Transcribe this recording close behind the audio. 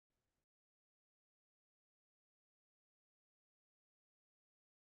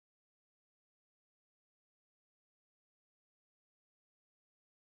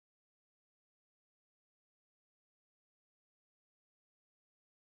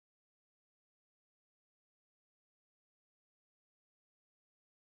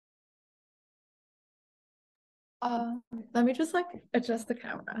Uh, Let me just like adjust the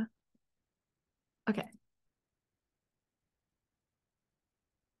camera. Okay.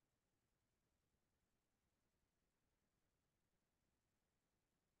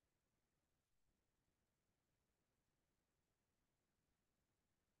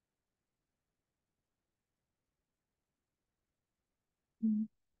 Mm.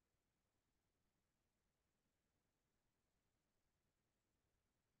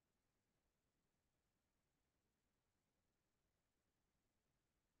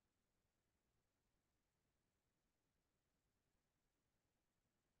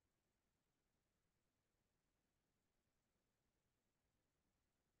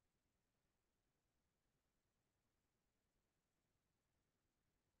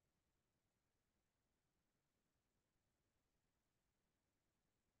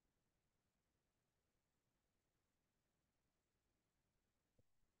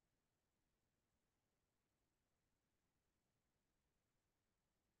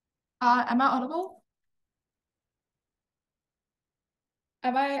 Am I audible?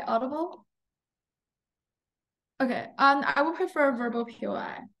 Am I audible? Okay. I would prefer verbal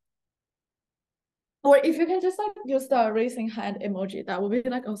POI. Or if you can just like use the raising hand emoji, that would be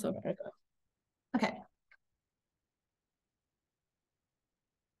like also very good. Okay.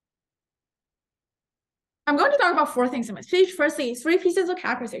 I'm going to talk about four things in my speech. Firstly, three pieces of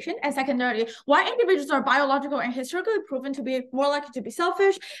characterization, and secondarily, why individuals are biological and historically proven to be more likely to be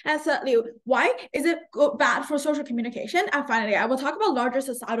selfish, and thirdly, why is it bad for social communication, and finally, I will talk about larger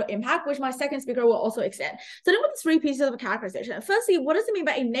societal impact, which my second speaker will also extend. Starting with the three pieces of characterization. Firstly, what does it mean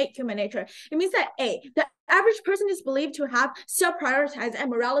by innate human nature? It means that A, the average person is believed to have self-prioritized and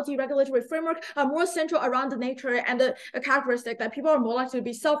morality regulatory framework are more central around the nature and the characteristic that people are more likely to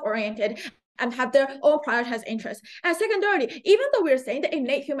be self-oriented and have their own prioritized interests. And secondarily, even though we're saying that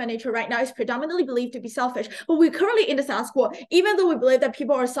innate human nature right now is predominantly believed to be selfish, but we currently in the status quo, even though we believe that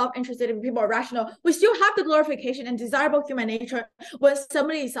people are self-interested and people are rational, we still have the glorification and desirable human nature when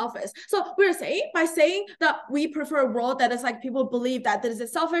somebody is selfish. So we're saying, by saying that we prefer a world that is like people believe that this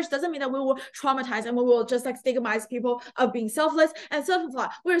is selfish, doesn't mean that we will traumatize and we will just like stigmatize people of being selfless and self-employed.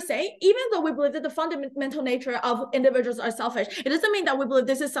 We're saying, even though we believe that the fundamental nature of individuals are selfish, it doesn't mean that we believe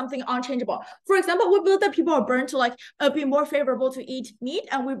this is something unchangeable. For example, we believe that people are born to like be more favorable to eat meat,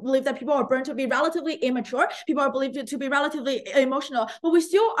 and we believe that people are born to be relatively immature. People are believed to be relatively emotional, but we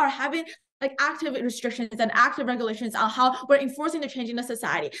still are having like active restrictions and active regulations on how we're enforcing the change in the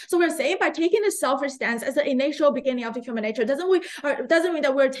society. So we're saying by taking the selfish stance as the initial beginning of the human nature, doesn't mean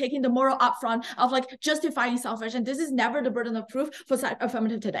that we're taking the moral upfront of like justifying selfish, and this is never the burden of proof for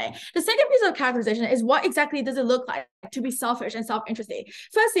affirmative today. The second piece of characterization is what exactly does it look like to be selfish and self-interested.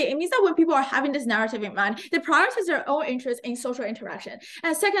 Firstly, it means that when people are having this narrative in mind, they prioritize their own interests in social interaction.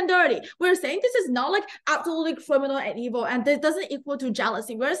 And secondarily, we're saying this is not like absolutely criminal and evil, and this doesn't equal to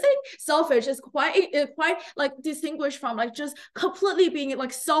jealousy. We're saying selfish is quite like distinguished from like just completely being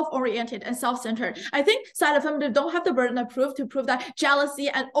like self-oriented and self-centered. I think side affirmative don't have the burden of proof to prove that jealousy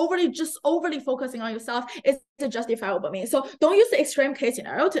and overly focusing on yourself is a justifiable means. So don't use the extreme case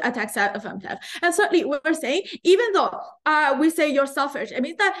scenario to attack side affirmative. And certainly we're saying, even though we say you're selfish, it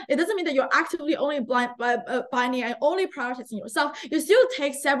means that it doesn't mean that you're actively only binding and only prioritizing yourself. You still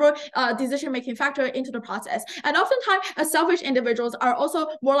take several decision-making factors into the process. And oftentimes, selfish individuals are also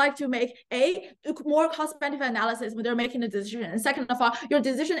more likely to make a more cost-benefit analysis when they're making a decision. And second of all, your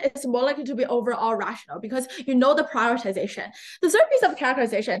decision is more likely to be overall rational because you know the prioritization. The third piece of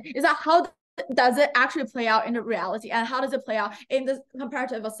characterization is that how does it actually play out in the reality, and how does it play out in the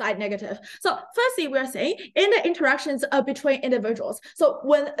comparative side negative? So firstly, we're saying in the interactions between individuals, so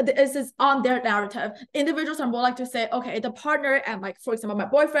when this is on their narrative, individuals are more likely to say, okay, the partner and like, for example, my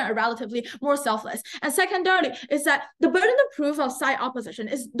boyfriend are relatively more selfless. And secondarily is that the burden of proof of side opposition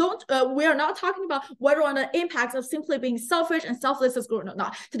is we are not talking about whether on the impacts of simply being selfish and selfless is good or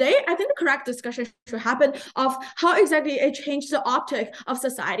not. Today, I think the correct discussion should happen of how exactly it changed the optic of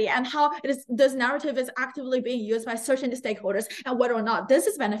society and how this narrative is actively being used by certain stakeholders and whether or not this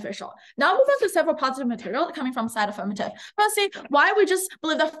is beneficial. Now move on to several positive material coming from side affirmative. Firstly, why we just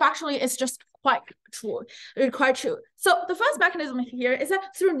believe that factually it's just quite true. So the first mechanism here is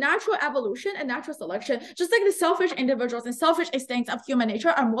that through natural evolution and natural selection, just like the selfish individuals and selfish instincts of human nature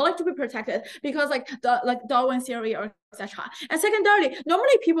are more likely to be protected because like Darwin theory or etc. And secondarily,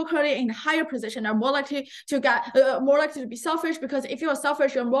 normally people currently in a higher position are more likely to get more likely to be selfish, because if you're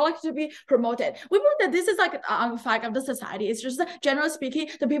selfish, you're more likely to be promoted. We believe that this is like a fact of the society. It's just generally speaking,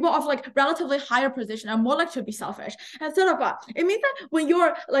 the people of like relatively higher position are more likely to be selfish. And third of all, it means that when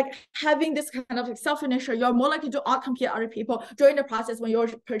you're like having this kind of like self nature, you're more likely to outcompete other people during the process when you're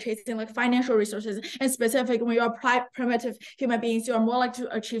purchasing like financial resources, and specifically when you're primitive human beings, you're more likely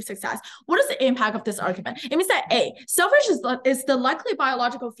to achieve success. What is the impact of this argument? It means that A, selfish is the likely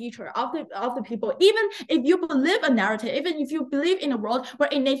biological feature of the people, even if you believe a narrative, even if you believe in a world where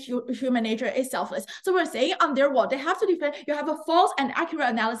innate human nature is selfless. So we're saying on their world, they have to defend, you have a false and accurate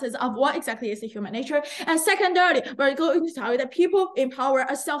analysis of what exactly is the human nature. And secondarily, we're going to tell you that people in power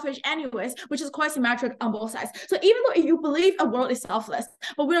are selfish anyways, which is quite symmetric on both sides. So even though you believe a world is selfless,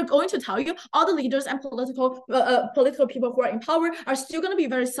 but we're going to tell you all the leaders and political people who are in power are still going to be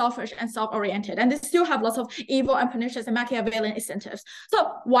very selfish and self-oriented, and they still have lots of evil and pernicious and Machiavellian incentives.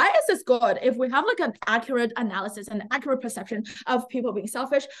 So why is this good if we have like an accurate analysis and accurate perception of people being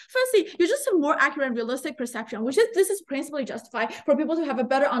selfish? Firstly, you just have more accurate and realistic perception, which is this is principally justified for people to have a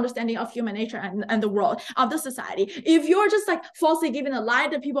better understanding of human nature and the world of the society. If you're just like falsely giving a lie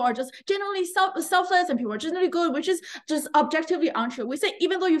that people are just generally selfless and people are generally good, which is just objectively untrue. We say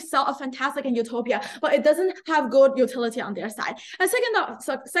even though you sell a fantastic and utopia, but it doesn't have good utility on their side. And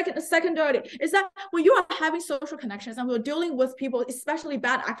secondarily is that when you are having social connections and we're dealing with people, especially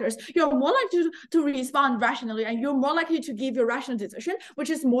bad actors, you're more likely to respond rationally, and you're more likely to give your rational decision, which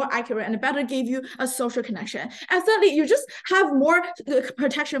is more accurate and better give you a social connection. And thirdly, you just have more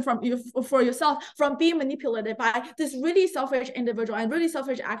protection for yourself from being manipulated by this really selfish individual and really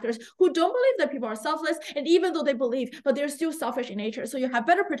selfish actors who don't believe that people are selfless, and even though they believe, but they're still selfish in nature. So you have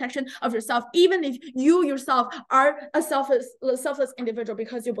better protection of yourself, even if you yourself are a selfless individual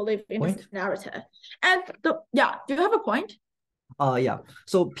because you believe in this narrative. And do you have a point? Yeah.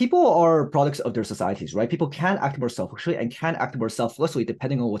 So people are products of their societies, right? People can act more selfishly and can act more selflessly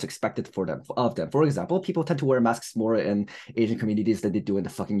depending on what's expected of them. For example, people tend to wear masks more in Asian communities than they do in the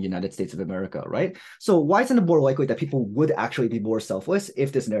fucking United States of America, right? So why isn't it more likely that people would actually be more selfless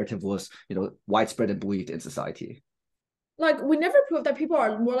if this narrative was, widespread and believed in society? Like, we never proved that people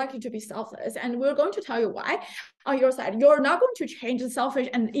are more likely to be selfless, and we're going to tell you why. On your side, you're not going to change the selfish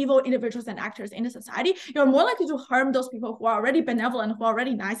and evil individuals and actors in the society. You're more likely to harm those people who are already benevolent, who are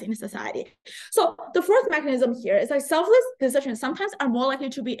already nice in the society. So the fourth mechanism here is like selfless decisions sometimes are more likely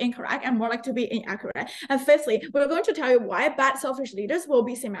to be incorrect and more likely to be inaccurate. And fifthly, we're going to tell you why bad selfish leaders will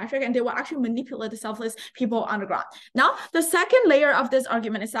be symmetric and they will actually manipulate the selfless people on the ground. Now, the second layer of this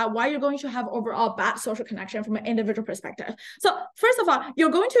argument is that why you're going to have overall bad social connection from an individual perspective. So first of all,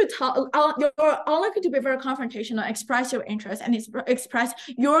 you're going to you're unlikely to be very confrontational, express your interests and express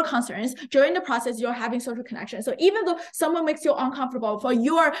your concerns during the process you're having social connection. So even though someone makes you uncomfortable, but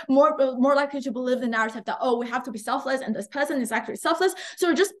you are more likely to believe the narrative that, oh, we have to be selfless and this person is actually selfless. So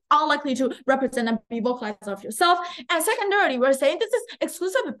you're just unlikely to represent and be vocalized of yourself. And secondarily, we're saying this is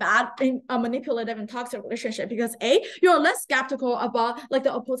exclusively bad in a manipulative and toxic relationship because A, you're less skeptical about like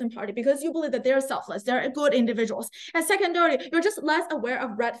the opposing party because you believe that they're selfless, they're good individuals. And secondarily, you're just less aware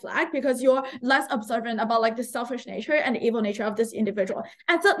of red flag because you're less observant about like the selfish nature and the evil nature of this individual.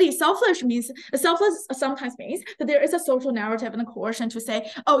 And thirdly, selfless sometimes means that there is a social narrative and a coercion to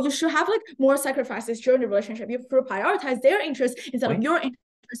say, oh, you should have like more sacrifices during the relationship. You prioritize their interests instead of your interests.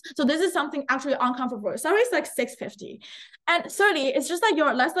 So this is something actually uncomfortable. Sorry, it's like 650. And thirdly, it's just that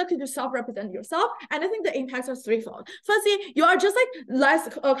you're less likely to self-represent yourself. And I think the impacts are threefold. Firstly, you are just like less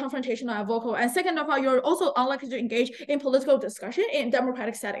confrontational and vocal. And second of all, you're also unlikely to engage in political discussion in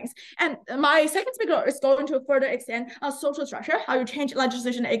democratic settings. And my second speaker is going to further extend on social structure, how you change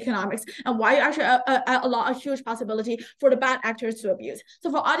legislation and economics, and why you actually allow a huge possibility for the bad actors to abuse.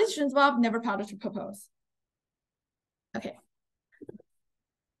 So for all these students, I've never bothered to propose. Okay.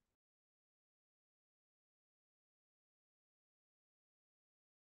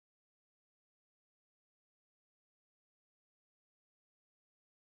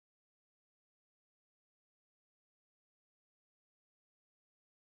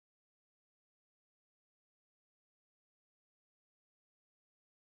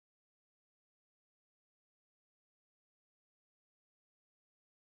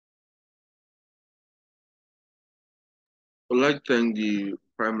 I'd like to thank the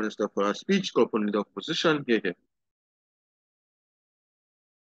Prime Minister for her speech, call upon the opposition. Here.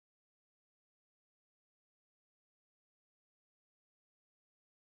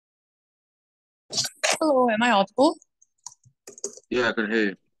 Hello, am I audible? Yeah, I can hear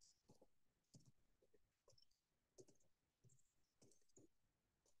you.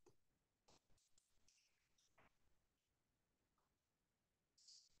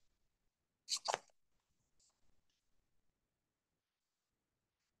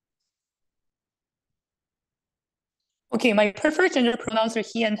 Okay, my preferred gender pronouns are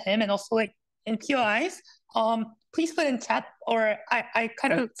he and him, and also like in POIs. Please put in chat, or I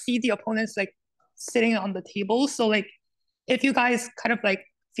kind of see the opponents like sitting on the table. So like, if you guys kind of like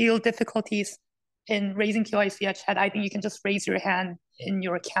feel difficulties in raising QIs via chat, I think you can just raise your hand in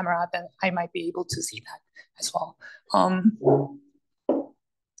your camera, then I might be able to see that as well.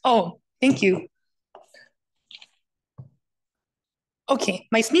 Oh, thank you. Okay,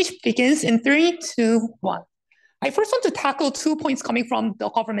 my speech begins in 3, 2, 1. I first want to tackle 2 points coming from the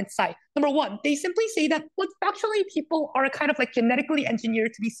government side. Number one, they simply say that, well, actually people are kind of like genetically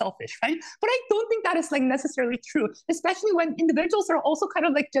engineered to be selfish, right? But I don't think that is like necessarily true, especially when individuals are also kind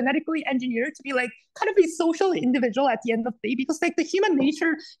of like genetically engineered to be like kind of a social individual at the end of the day, because like the human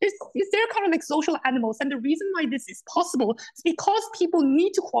nature is they're kind of like social animals. And the reason why this is possible is because people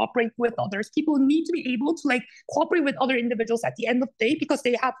need to cooperate with others. People need to be able to like cooperate with other individuals at the end of the day, because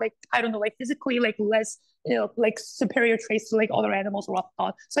they have like, I don't know, like physically like less, you know, like superior traits to like other animals or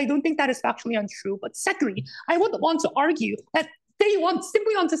whatnot. So I don't think that is factually untrue. But secondly, I would want to argue that they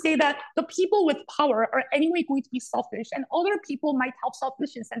simply want to say that the people with power are anyway going to be selfish, and other people might have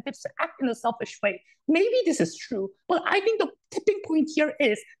selfish incentives to act in a selfish way. Maybe this is true, but I think the tipping point here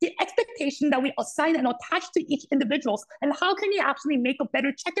is the expectation that we assign and attach to each individual, and how can you actually make a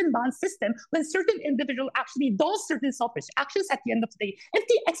better check and balance system when certain individual actually does certain selfish actions at the end of the day. If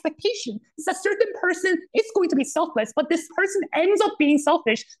the expectation is that certain person is going to be selfless, but this person ends up being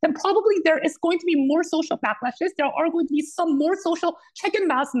selfish, then probably there is going to be more social backlashes. There are going to be some more social check and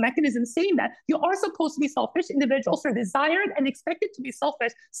balance mechanisms saying that you are supposed to be selfish. Individuals are desired and expected to be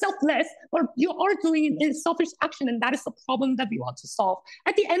selfless, or you are doing a selfish action, and that is the problem that we want to solve.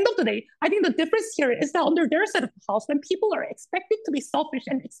 At the end of the day, I think the difference here is that under their side of the house, when people are expected to be selfish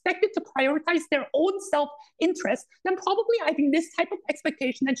and expected to prioritize their own self-interest, then probably I think this type of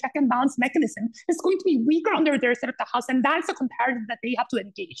expectation and check and balance mechanism is going to be weaker under their side of the house, and that's a comparative that they have to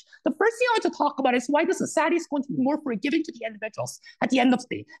engage. The first thing I want to talk about is why the society is going to be more forgiving to the individuals at the end of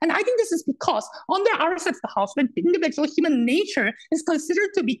the day. And I think this is because under our side of the house, when individual human nature is considered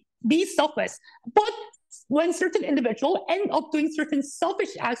to be selfless, but when certain individual end up doing certain selfish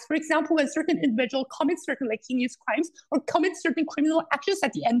acts, for example, when certain individual commits certain like heinous crimes or commits certain criminal actions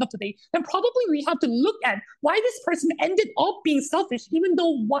at the end of the day, then probably we have to look at why this person ended up being selfish, even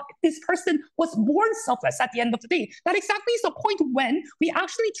though this person was born selfless at the end of the day. That exactly is the point when we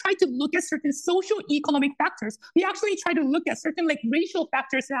actually try to look at certain socio-economic factors. We actually try to look at certain like racial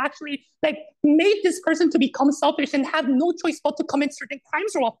factors that actually like made this person to become selfish and have no choice but to commit certain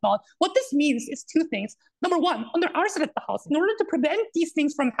crimes or whatnot. What this means is two things. Number one, under our side of the house, in order to prevent these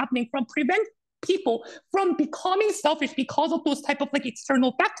things from happening, prevent people from becoming selfish because of those type of like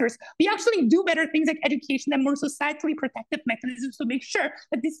external factors, we actually do better things like education and more societally protective mechanisms to make sure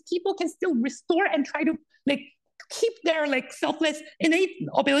that these people can still restore and try to like keep their like selfless innate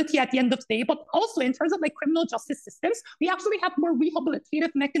ability at the end of the day. But also in terms of like criminal justice systems, we actually have more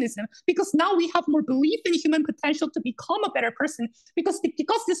rehabilitative mechanism, because now we have more belief in human potential to become a better person, because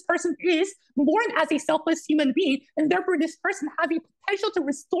this person is born as a selfless human being, and therefore this person has a potential to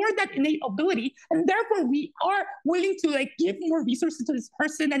restore that innate ability, and therefore we are willing to like give more resources to this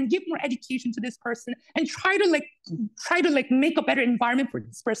person and give more education to this person and try to make a better environment for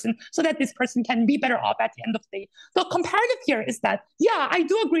this person so that this person can be better off at the end of the day. The comparative here is that, yeah, I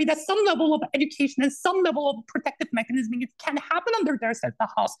do agree that some level of education and some level of protective mechanism can happen under their side of the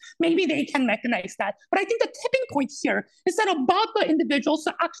house. Maybe they can mechanize that. But I think the tipping point here is that about the individuals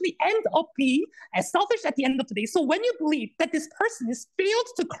who actually end up being as selfish at the end of the day. So when you believe that this person has failed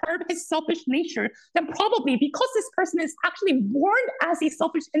to curb his selfish nature, then probably because this person is actually born as a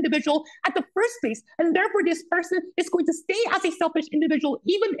selfish individual at the first place, and therefore this person is going to stay as a selfish individual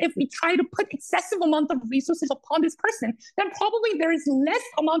even if we try to put excessive amount of resources upon this person, then probably there is less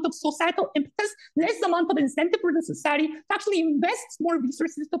amount of societal impetus, less amount of incentive for the society to actually invest more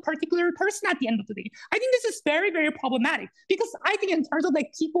resources to a particular person at the end of the day. I think this is very, very problematic, because I think in terms of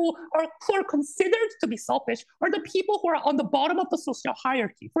like people who are considered to be selfish are the people who are on the bottom of the social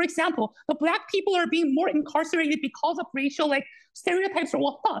hierarchy. For example, the Black people are being more incarcerated because of racial like stereotypes or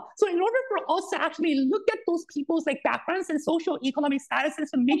whatnot. So in order for us to actually look at those people's like backgrounds and social economic statuses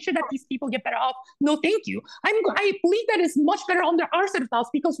to make sure that these people get better off, no thank you. I believe that is much better under our set of thoughts,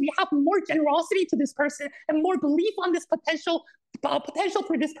 because we have more generosity to this person and more belief on this potential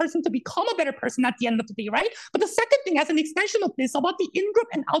for this person to become a better person at the end of the day, right? But the second thing, as an extension of this, about the in-group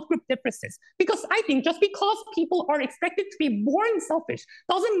and out-group differences, because I think just because people are expected to be born selfish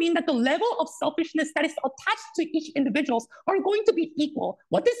doesn't mean that the level of selfishness that is attached to each individual are going to be equal.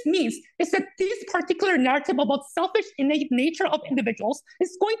 What this means is that this particular narrative about selfish innate nature of individuals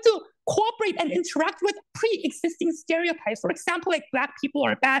is going to cooperate and interact with pre-existing stereotypes. For example, like Black people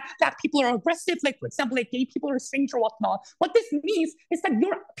are bad, Black people are aggressive, like for example, like gay people are strange or whatnot. What this means is that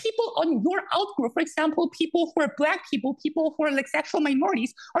your people on your outgroup, for example, people who are Black people, people who are like sexual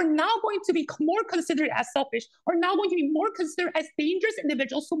minorities, are now going to be more considered as selfish, are now going to be more considered as dangerous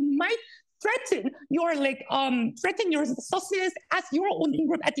individuals who might threaten your sustenance as your own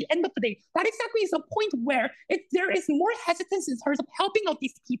in-group at the end of the day. That exactly is the point where there is more hesitance in terms of helping out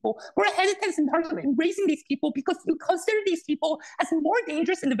these people, more hesitance in terms of embracing these people, because you consider these people as more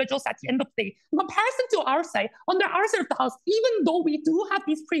dangerous individuals at the end of the day. In comparison to our side, under our side of the house, even though we do have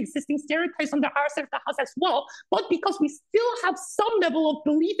these pre-existing stereotypes under our side of the house as well, but because we still have some level of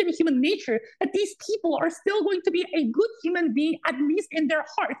belief in human nature, that these people are still going to be a good human being, at least in their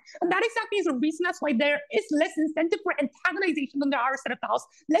heart. And that exactly is a reason that's why there is less incentive for antagonization under our side of the house,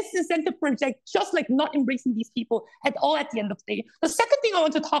 less incentive for just not embracing these people at all at the end of the day. The second thing I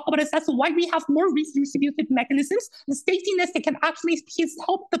want to talk about is that's why we have more redistributive mechanisms, the safety nets that can actually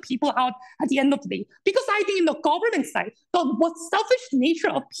help the people out at the end of the day. Because I think in the government side, the selfish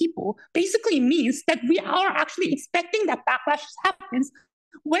nature of people basically means that we are actually expecting that backlash happens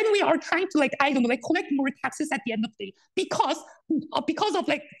when we are trying to collect more taxes at the end of the day, because of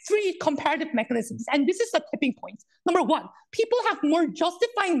three comparative mechanisms. And this is the tipping point. Number one, people have more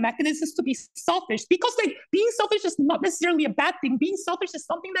justifying mechanisms to be selfish, because being selfish is not necessarily a bad thing. Being selfish is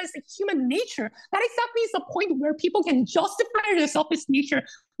something that is a human nature. That exactly is the point where people can justify their selfish nature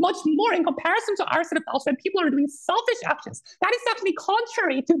much more in comparison to our side of the house when people are doing selfish actions. That is actually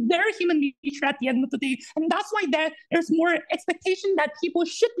contrary to their human nature at the end of the day. And that's why there's more expectation that people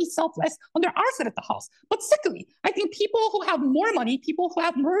should be selfless under our side of the house. But secondly, I think people who have more money, people who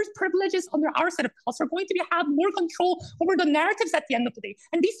have more privileges under our side of the house are going to have more control over the narratives at the end of the day.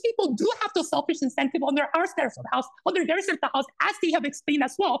 And these people do have the selfish incentive under our side of the house, under their side of the house, as they have explained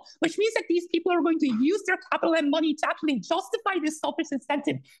as well, which means that these people are going to use their capital and money to actually justify this selfish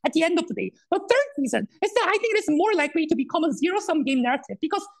incentive at the end of the day. The third reason is that I think it is more likely to become a zero-sum game narrative,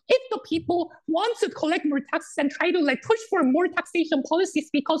 because if the people want to collect more taxes and try to push for more taxation policies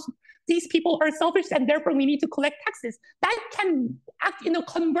because these people are selfish and therefore we need to collect taxes, that can act in a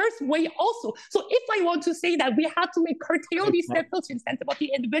converse way also. So if I want to say that we have to curtail these selfish incentive of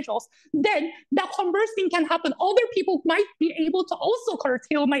the individuals, then that converse thing can happen. Other people might be able to also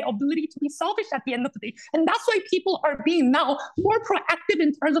curtail my ability to be selfish at the end of the day. And that's why people are being now more proactive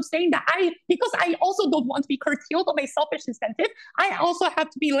in terms of saying that because I also don't want to be curtailed of my selfish incentive, I also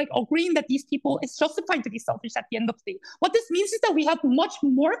have to be agreeing that these people, it's justified to be selfish at the end of the day. What this means is that we have much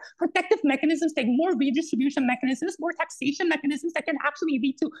more protective mechanisms, more redistribution mechanisms, more taxation mechanisms that can actually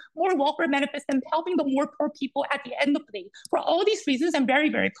lead to more welfare benefits and helping the more poor people at the end of the day. For all these reasons, I'm very,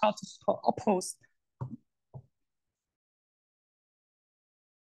 very proud to oppose.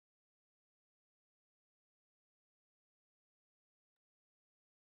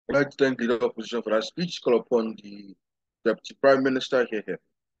 I'd like to thank the opposition for that speech. Call upon the Deputy Prime Minister here.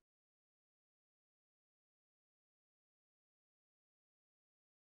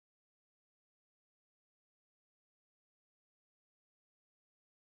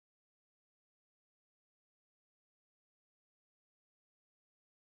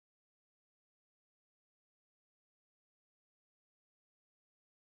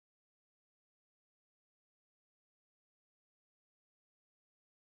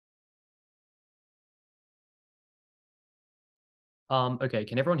 Okay,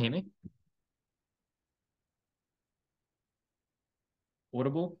 can everyone hear me?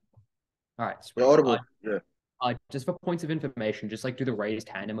 Audible? All right, sweet. Audible, yeah. Just for points of information, just do the raised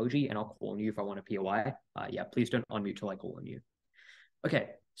hand emoji and I'll call on you if I want a POI. Yeah, please don't unmute till I call on you. Okay,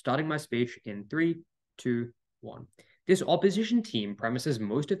 starting my speech in 3, 2, 1. This opposition team premises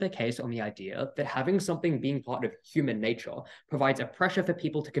most of their case on the idea that having something being part of human nature provides a pressure for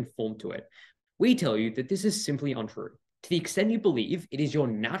people to conform to it. We tell you that this is simply untrue. To the extent you believe it is your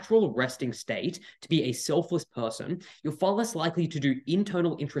natural resting state to be a selfless person, you're far less likely to do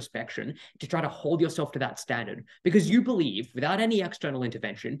internal introspection to try to hold yourself to that standard, because you believe without any external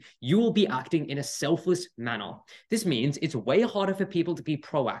intervention, you will be acting in a selfless manner. This means it's way harder for people to be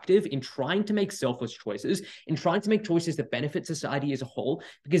proactive in trying to make selfless choices, in trying to make choices that benefit society as a whole,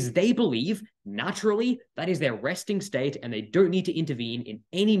 because they believe naturally that is their resting state and they don't need to intervene in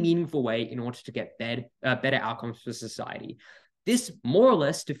any meaningful way in order to get better outcomes for society. This more or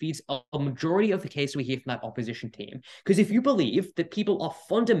less defeats a majority of the case we hear from that opposition team. Because if you believe that people are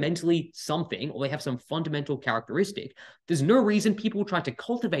fundamentally something, or they have some fundamental characteristic, there's no reason people will try to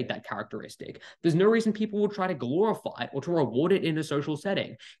cultivate that characteristic. There's no reason people will try to glorify it or to reward it in a social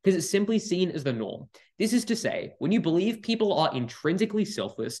setting, because it's simply seen as the norm. This is to say, when you believe people are intrinsically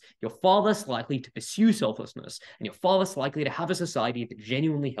selfless, you're far less likely to pursue selflessness, and you're far less likely to have a society that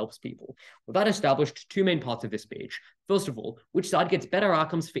genuinely helps people. With that established, two main parts of this speech. First of all, which side gets better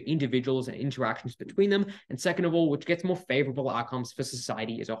outcomes for individuals and interactions between them, and second of all, which gets more favorable outcomes for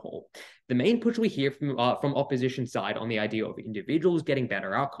society as a whole. The main push we hear from opposition side on the idea of individuals getting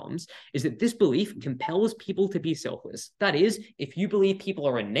better outcomes is that this belief compels people to be selfless. That is, if you believe people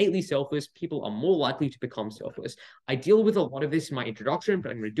are innately selfless, people are more likely to become selfless. I deal with a lot of this in my introduction,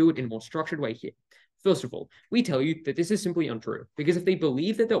 but I'm going to do it in a more structured way here. First of all, we tell you that this is simply untrue, because if they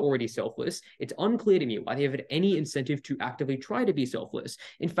believe that they're already selfless, it's unclear to me why they have any incentive to actively try to be selfless.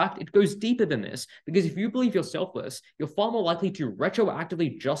 In fact, it goes deeper than this, because if you believe you're selfless, you're far more likely to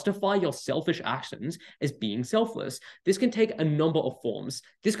retroactively justify your selfish actions as being selfless. This can take a number of forms.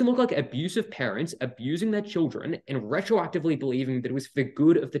 This can look like abusive parents abusing their children and retroactively believing that it was for the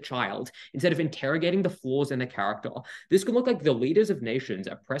good of the child, instead of interrogating the flaws in their character. This can look like the leaders of nations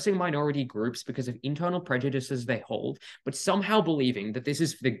oppressing minority groups because of internal prejudices they hold, but somehow believing that this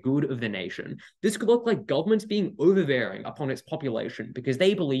is for the good of the nation. This could look like governments being overbearing upon its population because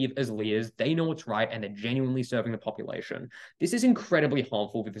they believe as leaders they know what's right and they're genuinely serving the population. This is incredibly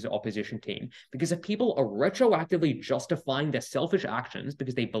harmful for this opposition team, because if people are retroactively justifying their selfish actions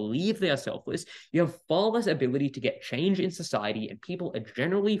because they believe they are selfless, you have far less ability to get change in society, and people are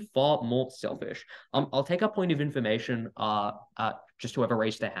generally far more selfish. I'll take a point of information, just whoever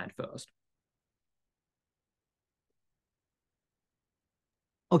raised their hand first.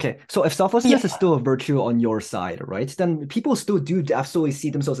 Okay, so if selflessness is still a virtue on your side, right, then people still do absolutely see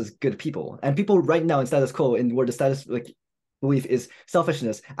themselves as good people. And people right now in status quo, and where the status belief is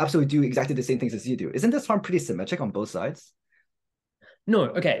selfishness, absolutely do exactly the same things as you do. Isn't this harm pretty symmetric on both sides? No,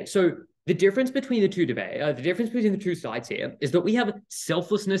 okay, so the difference between the two sides here is that we have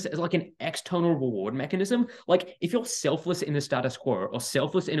selflessness as like an external reward mechanism. Like if you're selfless in the status quo or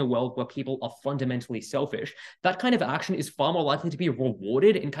selfless in a world where people are fundamentally selfish, that kind of action is far more likely to be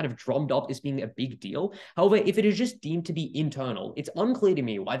rewarded and kind of drummed up as being a big deal. However, if it is just deemed to be internal, it's unclear to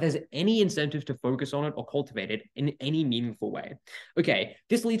me why there's any incentive to focus on it or cultivate it in any meaningful way. Okay,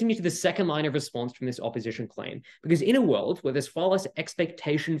 this leads me to the second line of response from this opposition claim, because in a world where there's far less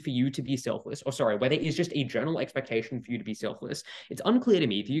expectation for you to be selfless, or sorry, where there is just a general expectation for you to be selfless, it's unclear to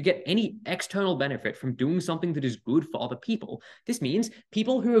me that you get any external benefit from doing something that is good for other people. This means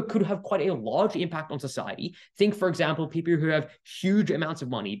people who could have quite a large impact on society, think for example, people who have huge amounts of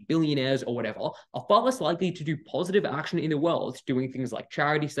money, billionaires or whatever, are far less likely to do positive action in the world, doing things like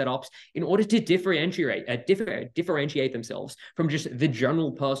charity setups in order to differentiate themselves from just the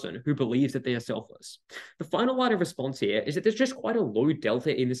general person who believes that they are selfless. The final line of response here is that there's just quite a low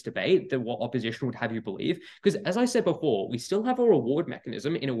delta in this debate than what opposition would have you believe, because as I said before, we still have a reward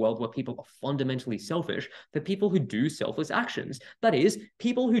mechanism in a world where people are fundamentally selfish for people who do selfless actions. That is,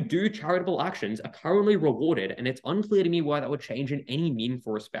 people who do charitable actions are currently rewarded, and it's unclear to me why that would change in any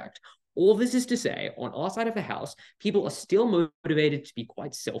meaningful respect. All this is to say, on our side of the house, people are still motivated to be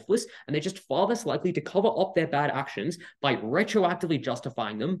quite selfless, and they're just far less likely to cover up their bad actions by retroactively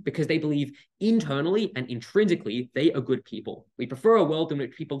justifying them because they believe internally and intrinsically they are good people. We prefer a world in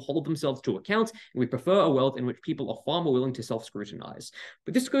which people hold themselves to account, and we prefer a world in which people are far more willing to self-scrutinize.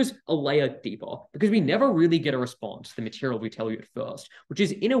 But this goes a layer deeper, because we never really get a response to the material we tell you at first, which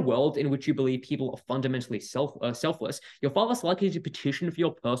is in a world in which you believe people are fundamentally selfless, you're far less likely to petition for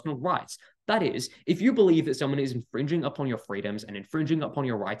your personal rights. That is, if you believe that someone is infringing upon your freedoms and infringing upon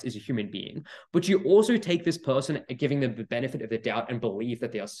your rights as a human being, but you also take this person giving them the benefit of the doubt and believe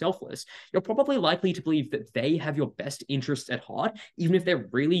that they are selfless, you're probably likely to believe that they have your best interests at heart, even if they're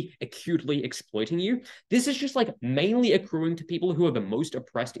really acutely exploiting you. This is just like mainly accruing to people who are the most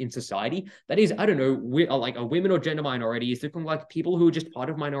oppressed in society. That is, I don't know, like a women or gender minorities, looking like people who are just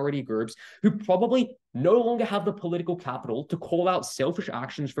part of minority groups who probably no longer have the political capital to call out selfish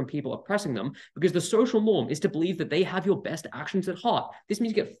actions from people oppressing them, because the social norm is to believe that they have your best actions at heart. This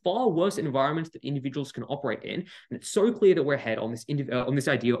means you get far worse environments that individuals can operate in, and it's so clear that we're ahead on this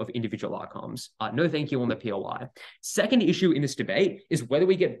idea of individual outcomes. No thank you on the POI. Second issue in this debate is whether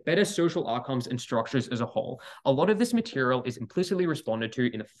we get better social outcomes and structures as a whole. A lot of this material is implicitly responded to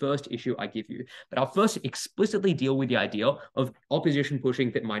in the first issue I give you, but I'll first explicitly deal with the idea of opposition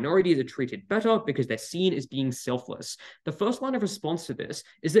pushing that minorities are treated better because they're seen as being selfless. The first line of response to this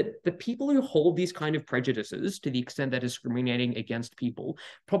is that the people people who hold these kind of prejudices to the extent they're discriminating against people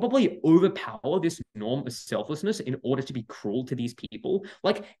probably overpower this norm of selflessness in order to be cruel to these people.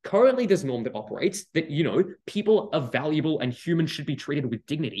 Like currently this norm that operates that, you know, people are valuable and humans should be treated with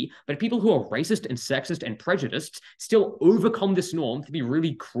dignity, but people who are racist and sexist and prejudiced still overcome this norm to be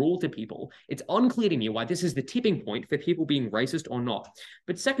really cruel to people. It's unclear to me why this is the tipping point for people being racist or not.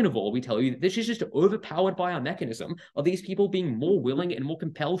 But second of all, we tell you that this is just overpowered by our mechanism of these people being more willing and more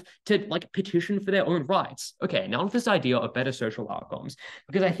compelled to like petition for their own rights. Okay, now this idea of better social outcomes,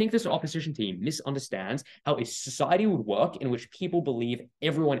 because I think this opposition team misunderstands how a society would work in which people believe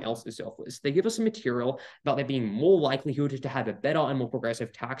everyone else is selfless. They give us some material about there being more likelihood to have a better and more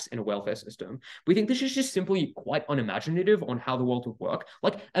progressive tax and welfare system. We think this is just simply quite unimaginative on how the world would work.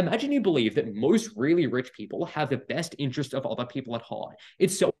 Like, imagine you believe that most really rich people have the best interest of other people at heart.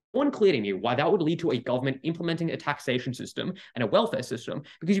 It's so unclear to me why that would lead to a government implementing a taxation system and a welfare system,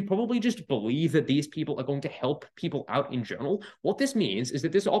 because you probably just believe that these people are going to help people out in general. What this means is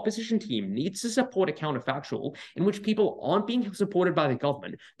that this opposition team needs to support a counterfactual in which people aren't being supported by the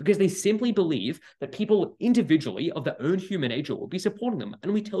government because they simply believe that people individually of their own human nature will be supporting them.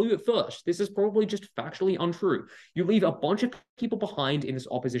 And we tell you at first, this is probably just factually untrue. You leave a bunch of people behind in this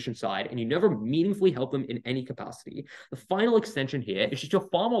opposition side and you never meaningfully help them in any capacity. The final extension here is just you're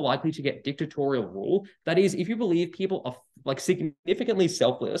far more likely to get dictatorial rule. That is, if you believe people are like significantly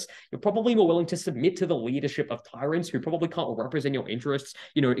selfless, you're probably more willing to submit to the leadership of tyrants who probably can't represent your interests.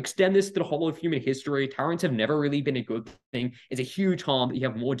 You know, extend this to the whole of human history. Tyrants have never really been a good thing. It's a huge harm that you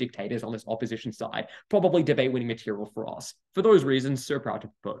have more dictators on this opposition side. Probably debate-winning material for us. For those reasons, so proud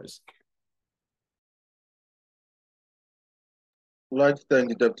to propose. I'd like to thank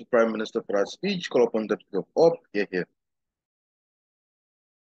the Deputy Prime Minister for that speech. Call upon Deputy of Op. Here.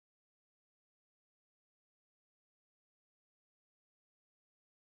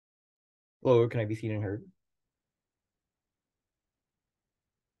 Hello, can I be seen and heard?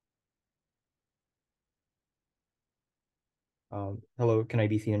 Hello, can I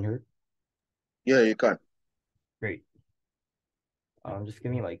be seen and heard? Yeah, you can. Great. Just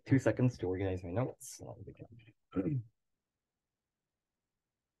give me like 2 seconds to organize my notes.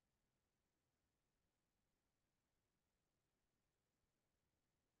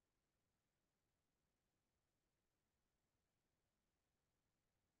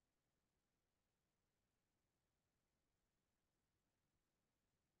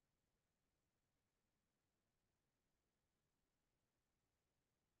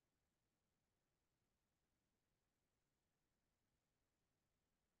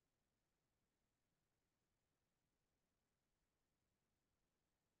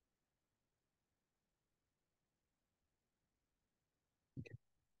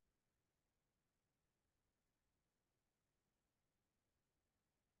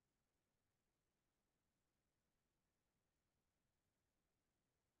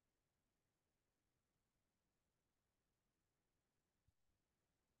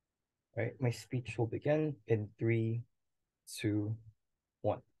 All right, my speech will begin in 3, 2,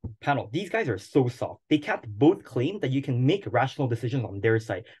 1. Panel, these guys are so soft. They can't both claim that you can make rational decisions on their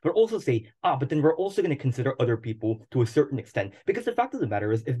side, but also say, but then we're also going to consider other people to a certain extent. Because the fact of the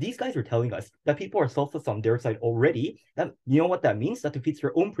matter is, if these guys are telling us that people are selfless on their side already, then you know what that means? That defeats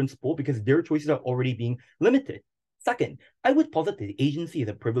their own principle because their choices are already being limited. Second, I would posit that the agency is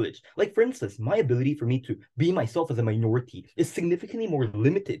a privilege. Like, for instance, my ability for me to be myself as a minority is significantly more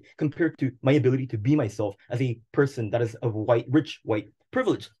limited compared to my ability to be myself as a person that is of rich white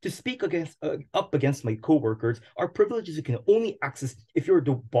privilege. To speak up against my coworkers are privileges you can only access if you're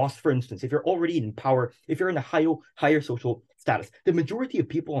the boss, for instance, if you're already in power, if you're in a higher social status. The majority of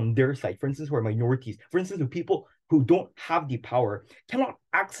people on their side, for instance, who are minorities, for instance, the people who don't have the power cannot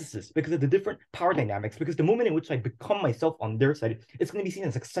access this because of the different power dynamics, because the moment in which I become myself on their side, it's going to be seen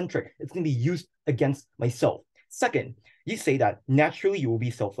as eccentric. It's going to be used against myself. Second, you say that naturally you will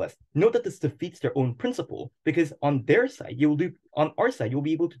be selfless. Note that this defeats their own principle, because on their side, on our side, you'll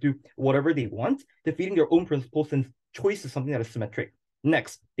be able to do whatever they want, defeating their own principle since choice is something that is symmetric.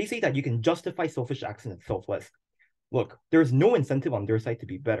 Next, they say that you can justify selfish acts as selfless. Look, there's no incentive on their side to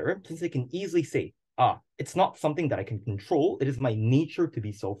be better, since they can easily say, it's not something that I can control. It is my nature to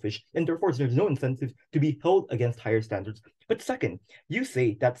be selfish, and therefore there's no incentive to be held against higher standards. But second, you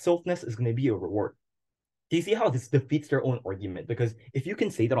say that selfness is going to be a reward. Do you see how this defeats their own argument? Because if you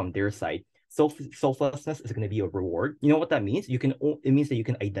can say that on their side, selflessness is going to be a reward, you know what that means? It means that you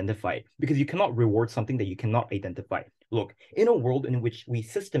can identify it, because you cannot reward something that you cannot identify. Look, in a world in which we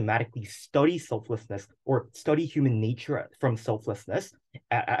systematically study selflessness or study human nature from selflessness,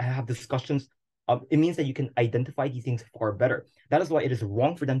 I have discussions it means that you can identify these things far better. That is why it is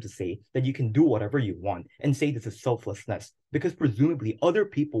wrong for them to say that you can do whatever you want and say this is selflessness, because presumably other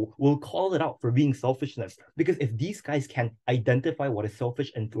people will call it out for being selfishness. Because if these guys can identify what is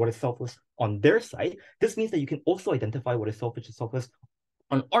selfish and what is selfless on their side, this means that you can also identify what is selfish and selfless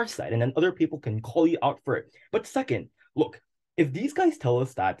on our side, and then other people can call you out for it. But second, look, if these guys tell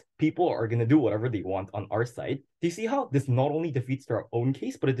us that people are going to do whatever they want on our side, do you see how this not only defeats their own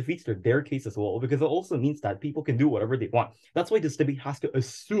case, but it defeats their case as well? Because it also means that people can do whatever they want. That's why this debate has to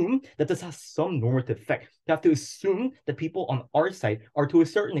assume that this has some normative effect. You have to assume that people on our side are to a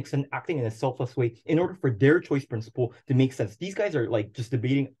certain extent acting in a selfless way in order for their choice principle to make sense. These guys are like just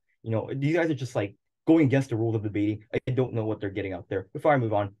debating, these guys are just like going against the rules of debating. I don't know what they're getting out there. Before I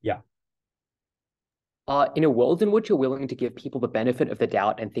move on, yeah. In a world in which you're willing to give people the benefit of the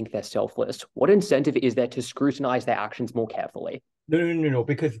doubt and think they're selfless, what incentive is there to scrutinize their actions more carefully? No,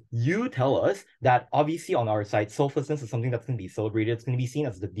 because you tell us that obviously on our side, selflessness is something that's going to be celebrated. It's going to be seen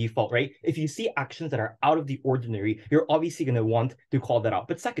as the default, right? If you see actions that are out of the ordinary, you're obviously going to want to call that out.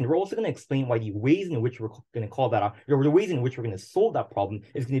 But second, we're also going to explain why the ways in which we're going to call that out, or the ways in which we're going to solve that problem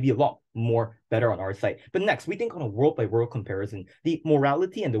is going to be a lot more better on our side. But next, we think on a world-by-world comparison, the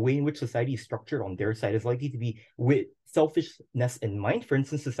morality and the way in which society is structured on their side is likely to be with selfishness in mind. For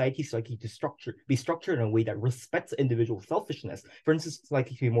instance, society is likely to be structured in a way that respects individual selfishness. For instance, it's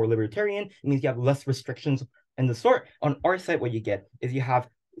likely to be more libertarian. It means you have less restrictions and the sort. On our side, what you get is you have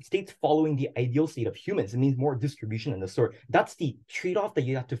states following the ideal state of humans. It means more distribution and the sort. That's the trade-off that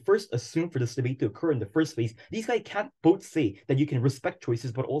you have to first assume for this debate to occur in the first place. These guys can't both say that you can respect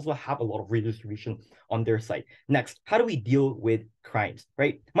choices, but also have a lot of redistribution on their side. Next, how do we deal with crimes,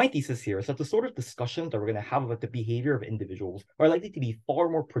 right? My thesis here is that the sort of discussions that we're going to have about the behavior of individuals are likely to be far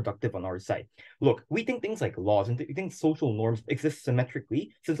more productive on our side. Look, we think things like laws and we think social norms exist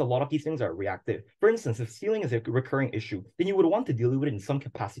symmetrically, since a lot of these things are reactive. For instance, if stealing is a recurring issue, then you would want to deal with it in some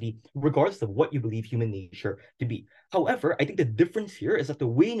capacity, regardless of what you believe human nature to be. However, I think the difference here is that the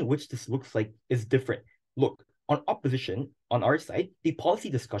way in which this looks like is different. Look, on opposition, on our side, the policy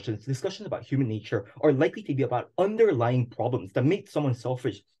discussions about human nature are likely to be about underlying problems that make someone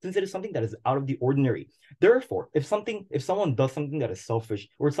selfish, since it is something that is out of the ordinary. Therefore, if someone does something that is selfish,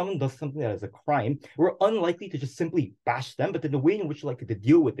 or someone does something that is a crime, we're unlikely to just simply bash them, but then the way in which we like to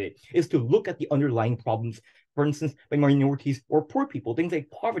deal with it is to look at the underlying problems. For instance, by minorities or poor people, things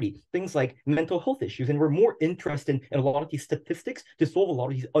like poverty, things like mental health issues. And we're more interested in a lot of these statistics to solve a lot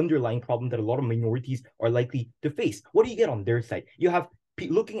of these underlying problems that a lot of minorities are likely to face. What do you get on their side? You have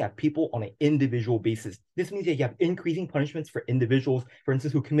looking at people on an individual basis. This means that you have increasing punishments for individuals, for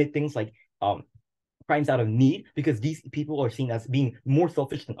instance, who commit things like crimes out of need, because these people are seen as being more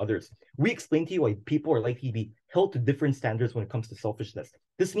selfish than others. We explain to you why people are likely to be held to different standards when it comes to selfishness.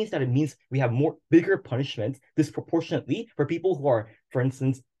 This means that it means we have bigger punishments disproportionately for people who are, for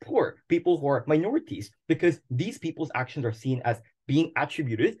instance, poor, people who are minorities, because these people's actions are seen as being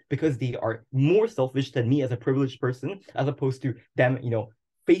attributed because they are more selfish than me as a privileged person, as opposed to them,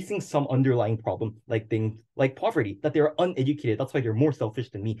 facing some underlying problem, like things like poverty, that they're uneducated. That's why they're more selfish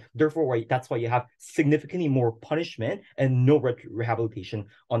than me. Therefore, that's why you have significantly more punishment and no rehabilitation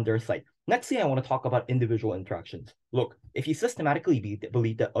on their side. Next thing I want to talk about individual interactions. Look, if you systematically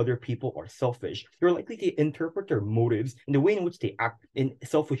believe that other people are selfish, you're likely to interpret their motives and the way in which they act in a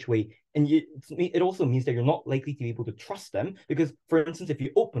selfish way. And it also means that you're not likely to be able to trust them, because, for instance, if you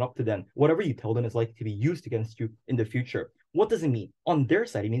open up to them, whatever you tell them is likely to be used against you in the future. What does it mean? On their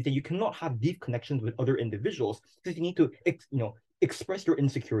side, it means that you cannot have deep connections with other individuals, because you need to, express your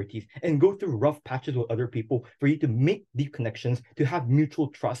insecurities and go through rough patches with other people for you to make deep connections, to have mutual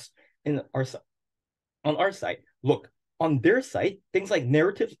trust on our side. Look, on their side, things like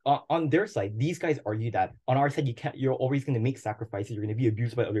narratives, on their side, these guys argue that on our side, you're always going to make sacrifices, you're going to be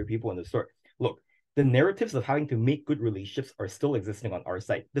abused by other people and the sort. Look, the narratives of having to make good relationships are still existing on our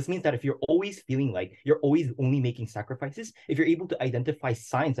side. This means that if you're always feeling like you're always only making sacrifices, if you're able to identify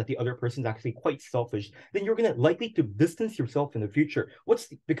signs that the other person is actually quite selfish, then you're going to likely to distance yourself in the future.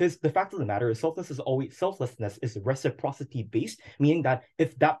 Because the fact of the matter is selflessness is reciprocity based, meaning that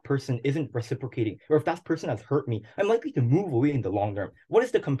if that person isn't reciprocating, or if that person has hurt me, I'm likely to move away in the long term. What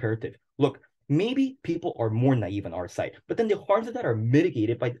is the comparative? Look, maybe people are more naive on our side, but then the harms of that are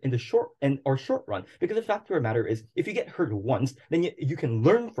mitigated in the short run. Because the fact of the matter is, if you get hurt once, then you can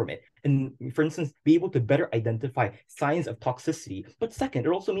learn from it, and, for instance, be able to better identify signs of toxicity. But second,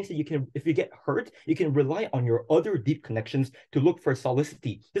 it also means that if you get hurt, you can rely on your other deep connections to look for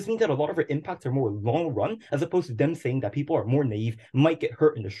solicity. This means that a lot of our impacts are more long run, as opposed to them saying that people are more naive, might get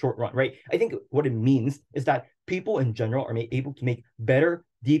hurt in the short run, right? I think what it means is that people in general are able to make better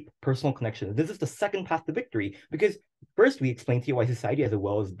deep personal connection. This is the second path to victory, because first we explain to you why society as a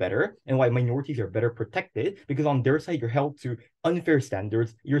whole is better and why minorities are better protected, because on their side you're held to unfair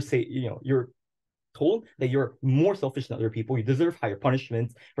standards. You're told that you're more selfish than other people, you deserve higher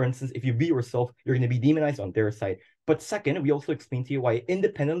punishments. For instance, if you be yourself, you're going to be demonized on their side. But second, we also explain to you why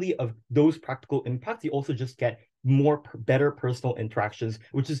independently of those practical impacts, you also just get better personal interactions,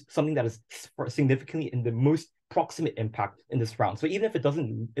 which is something that is significantly in the most proximate impact in this round. So even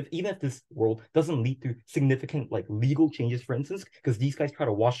if this world doesn't lead to significant like legal changes, for instance, because these guys try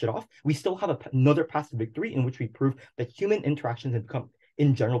to wash it off, we still have another path to victory in which we prove that human interactions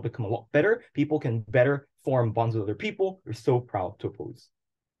in general become a lot better. People can better form bonds with other people. We're so proud to oppose.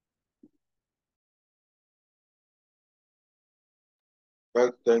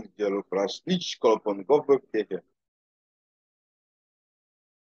 Well, thank you, Diallo, for our speech. Call upon the government. Here.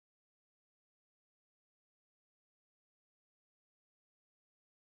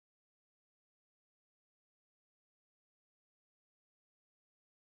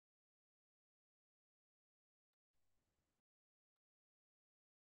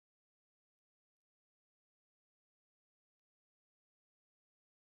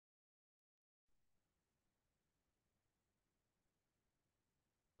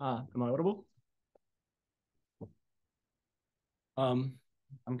 Am I audible? I'm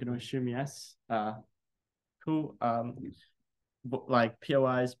going to assume yes. Cool. Like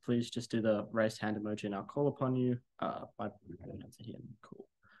POIs, please just do the raised hand emoji and I'll call upon you. My pronouns are here. Cool.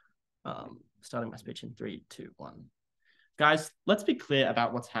 Starting my speech in 3, 2, 1. Guys, let's be clear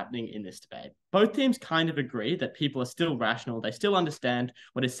about what's happening in this debate. Both teams kind of agree that people are still rational. They still understand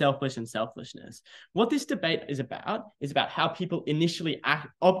what is selfish and selflessness. What this debate is about how people initially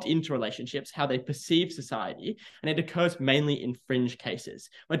opt into relationships, how they perceive society, and it occurs mainly in fringe cases.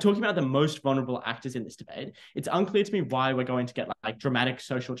 We're talking about the most vulnerable actors in this debate. It's unclear to me why we're going to get like dramatic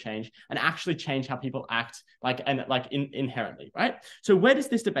social change and actually change how people act inherently, right? So where does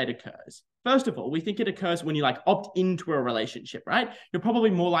this debate occur? First of all, we think it occurs when you like opt into a relationship, right? You're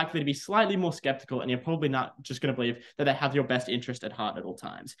probably more likely to be slightly more skeptical and you're probably not just going to believe that they have your best interest at heart at all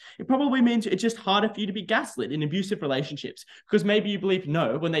times. It probably means it's just harder for you to be gaslit in abusive relationships because maybe you believe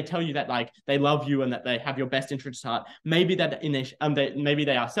no when they tell you that like they love you and that they have your best interest at heart. Maybe that maybe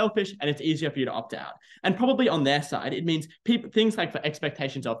they are selfish and it's easier for you to opt out. And probably on their side, it means things like for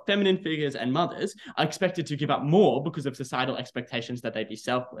expectations of feminine figures and mothers are expected to give up more because of societal expectations that they be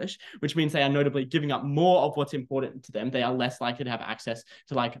selfish, which means they are notably giving up more of what's important to them. They are less likely to have access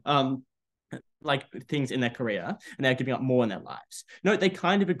to like things in their career, and they're giving up more in their lives. No, they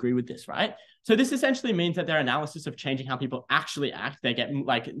kind of agree with this, right? So this essentially means that their analysis of changing how people actually act, they get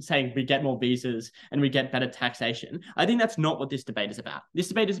like saying we get more visas and we get better taxation. I think that's not what this debate is about. This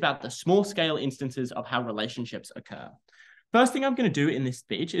debate is about the small scale instances of how relationships occur. First thing I'm going to do in this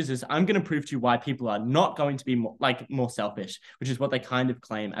speech is I'm going to prove to you why people are not going to be more selfish, which is what they kind of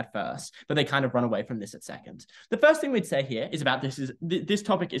claim at first, but they kind of run away from this at second. The first thing we'd say here is about this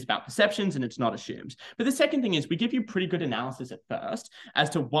topic is about perceptions and it's not assumed. But the second thing is we give you pretty good analysis at first as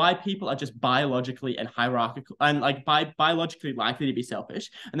to why people are just biologically and hierarchical and like biologically likely to be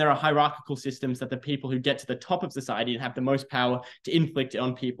selfish. And there are hierarchical systems that the people who get to the top of society and have the most power to inflict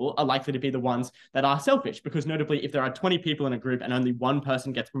on people are likely to be the ones that are selfish, because notably if there are 20 people in a group and only one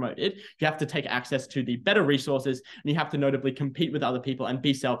person gets promoted, you have to take access to the better resources and you have to notably compete with other people and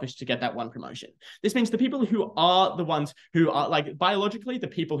be selfish to get that one promotion. This means the people who are the ones who are like biologically, the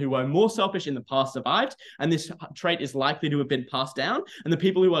people who were more selfish in the past survived, and this trait is likely to have been passed down, and the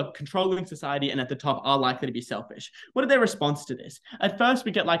people who are controlling society and at the top are likely to be selfish. What are their response to this? At first,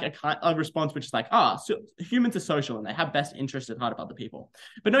 we get like a response which is like, so humans are social and they have best interests at heart of other people.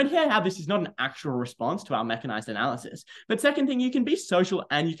 But note here how this is not an actual response to our mechanized analysis. But second thing, you can be social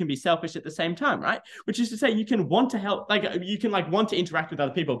and you can be selfish at the same time, right? Which is to say you can want to help, like you can like want to interact with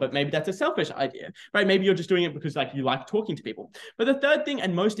other people, but maybe that's a selfish idea, right? Maybe you're just doing it because like you like talking to people. But the third thing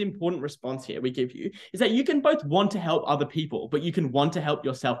and most important response here we give you is that you can both want to help other people, but you can want to help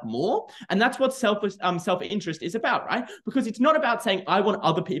yourself more. And that's what self-interest is about, right? Because it's not about saying I want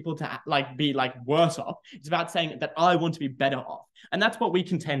other people to like be like worse off. It's about saying that I want to be better off. And that's what we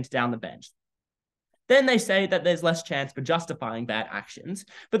contend down the bench. Then they say that there's less chance for justifying bad actions.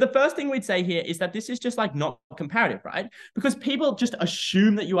 But the first thing we'd say here is that this is just like not comparative, right? Because people just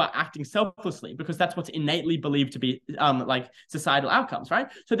assume that you are acting selflessly because that's what's innately believed to be like societal outcomes, right?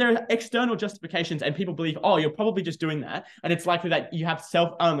 So there are external justifications and people believe, oh, you're probably just doing that. And it's likely that you have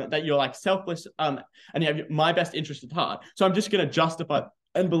that you're like selfless and you have my best interest at heart. So I'm just going to justify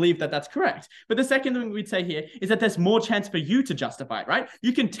and believe that that's correct. But the second thing we'd say here is that there's more chance for you to justify it, right?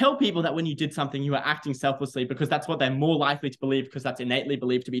 You can tell people that when you did something, you were acting selflessly because that's what they're more likely to believe because that's innately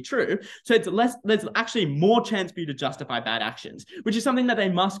believed to be true. So there's actually more chance for you to justify bad actions, which is something that they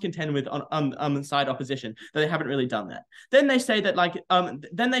must contend with on the side opposition, that they haven't really done that. Then they say that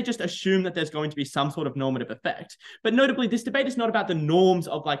then they just assume that there's going to be some sort of normative effect. But notably, this debate is not about the norms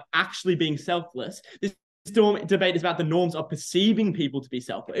of actually being selfless. This debate is about the norms of perceiving people to be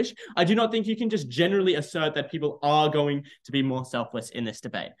selfish. I do not think you can just generally assert that people are going to be more selfless in this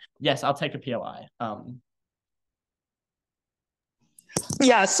debate. Yes, I'll take a POI.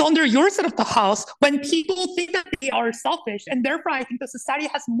 Yeah, so under your side of the house, when people think that they are selfish, and therefore I think the society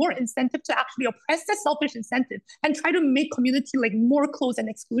has more incentive to actually oppress the selfish incentive and try to make community more closed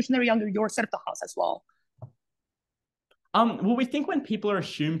and exclusionary under your side of the house as well. Well, we think when people are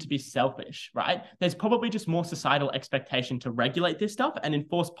assumed to be selfish, right, there's probably just more societal expectation to regulate this stuff and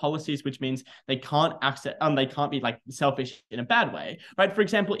enforce policies, which means they can't be selfish in a bad way, right? For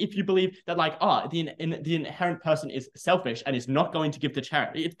example, if you believe that the inherent person is selfish and is not going to give to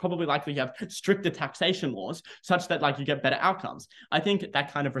charity, it's probably likely you have stricter taxation laws such that you get better outcomes. I think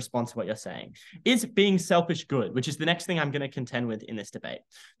that kind of responds to what you're saying. Is being selfish good, which is the next thing I'm going to contend with in this debate.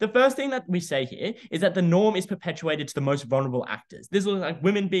 The first thing that we say here is that the norm is perpetuated to the most vulnerable actors. This is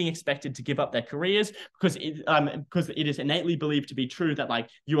women being expected to give up their careers because it is innately believed to be true that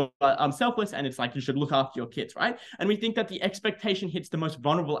you are selfless and it's you should look after your kids, right? And we think that the expectation hits the most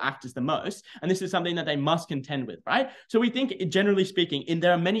vulnerable actors the most, and this is something that they must contend with, right? So we think, generally speaking,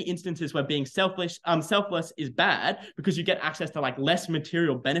 there are many instances where being selfless is bad because you get access to less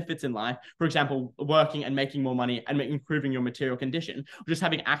material benefits in life. For example, working and making more money and improving your material condition, or just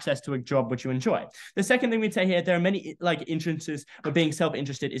having access to a job which you enjoy. The second thing we'd say here, there are many instances where being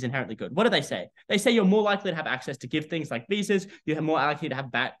self-interested is inherently good. What do they say? They say you're more likely to have access to give things like visas. You're more likely to have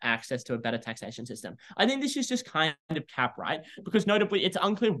access to a better taxation system. I think this is just kind of cap, right? Because notably, it's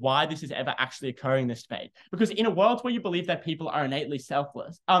unclear why this is ever actually occurring in this debate. Because in a world where you believe that people are innately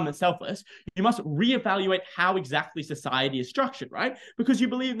selfless, you must reevaluate how exactly society is structured, right? Because you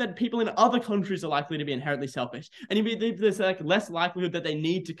believe that people in other countries are likely to be inherently selfish, and you believe there's less likelihood that they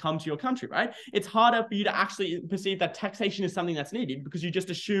need to come to your country, right? It's harder for you to actually perceive that taxation is something that's needed because you just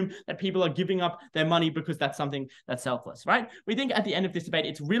assume that people are giving up their money because that's something that's selfless, right? We think at the end of this debate,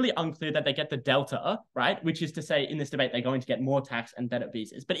 it's really unclear that they get the delta, right? Which is to say, in this debate, they're going to get more tax and better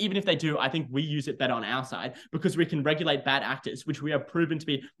visas. But even if they do, I think we use it better on our side because we can regulate bad actors, which we have proven to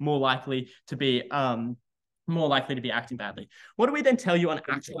be more likely to be acting badly. What do we then tell you on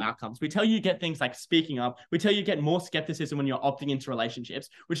actual outcomes? We tell you get things like speaking up. We tell you get more skepticism when you're opting into relationships,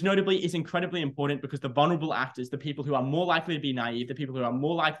 which notably is incredibly important because the vulnerable actors, the people who are more likely to be naive, the people who are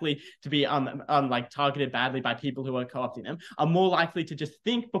more likely to be targeted badly by people who are co-opting them, are more likely to just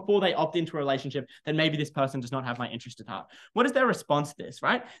think before they opt into a relationship that maybe this person does not have my interest at heart. What is their response to this,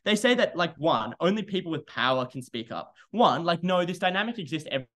 right? They say that one, only people with power can speak up. One, no, this dynamic exists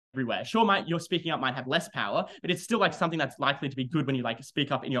everywhere. Sure, your speaking up might have less power, but it's still something that's likely to be good when you speak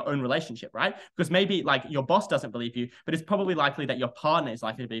up in your own relationship, right? Because maybe your boss doesn't believe you, but it's probably likely that your partner is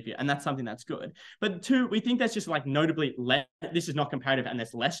likely to believe you, and that's something that's good. But two, we think there's just notably this is not comparative and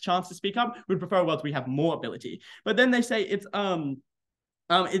there's less chance to speak up. We'd prefer a world where we have more ability. But then they say it's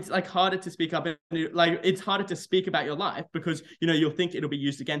harder to speak up, and it's harder to speak about your life because you'll think it'll be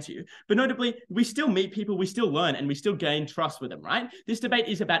used against you. But notably, we still meet people, we still learn, and we still gain trust with them, right? This debate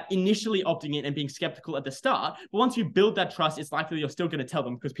is about initially opting in and being skeptical at the start, but once you build that trust, it's likely you're still going to tell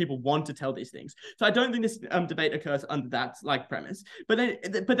them because people want to tell these things. So I don't think this debate occurs under that premise. But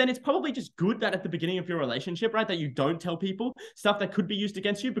then it's probably just good that at the beginning of your relationship, right, that you don't tell people stuff that could be used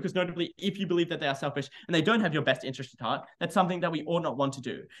against you, because notably, if you believe that they are selfish and they don't have your best interest at heart, that's something that we ought not want to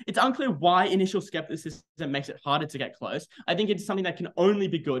do. It's unclear why initial skepticism makes it harder to get close. I think it's something that can only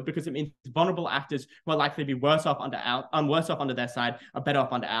be good because it means vulnerable actors who are likely to be worse off under their side are better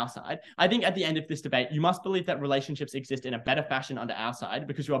off under our side. I think at the end of this debate, you must believe that relationships exist in a better fashion under our side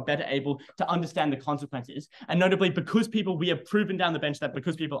because you are better able to understand the consequences. And notably, because we have proven down the bench that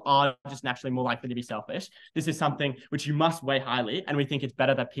because people are just naturally more likely to be selfish, this is something which you must weigh highly, and we think it's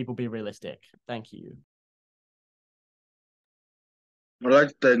better that people be realistic. Thank you. I'd like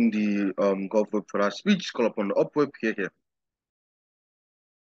to thank the government for that speech. Call upon the upward here.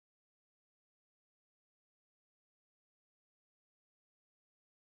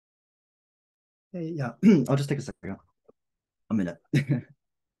 Hey, yeah, I'll just take a second. A minute.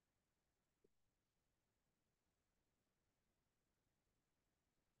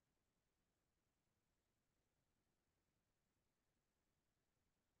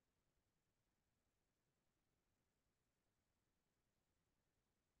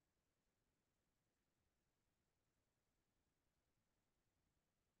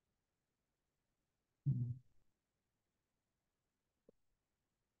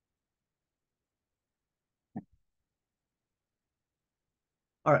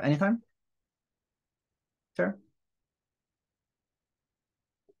 All right, anytime? Sure.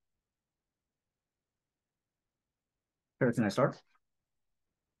 Sure, can I start?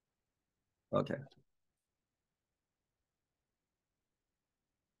 Okay.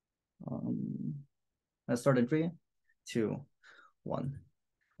 Let's start in 3, 2, 1.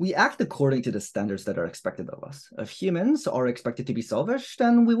 We act according to the standards that are expected of us. If humans are expected to be selfish,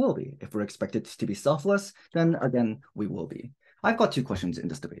 then we will be. If we're expected to be selfless, then again, we will be. I've got 2 questions in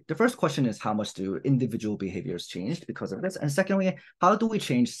this debate. The first question is, how much do individual behaviors change because of this? And secondly, how do we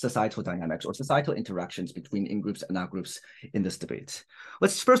change societal dynamics or societal interactions between in-groups and out-groups in this debate?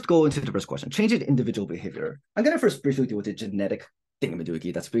 Let's first go into the first question, changing individual behavior. I'm going to first briefly deal with the genetic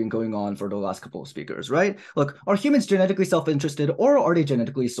thingamadoogie that's been going on for the last couple of speakers, right? Look, are humans genetically self-interested or are they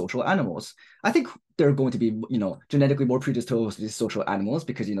genetically social animals? I think they're going to be, genetically more predisposed to be social animals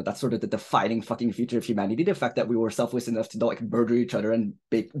because, that's sort of the defining fucking feature of humanity, the fact that we were selfless enough to not murder each other and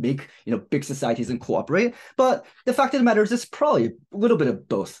make big societies and cooperate. But the fact of the matter is it's probably a little bit of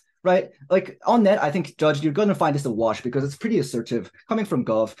both. Right? Like on net, I think, Judge, you're going to find this a wash because it's pretty assertive coming from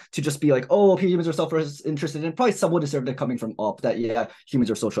Gov to just be like, oh, humans are self-interested, and probably somewhat assertive coming from Op that, yeah,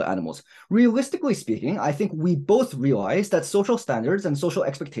 humans are social animals. Realistically speaking, I think we both realize that social standards and social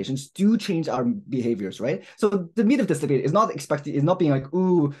expectations do change our behaviors, right? So the meat of this debate is not being like,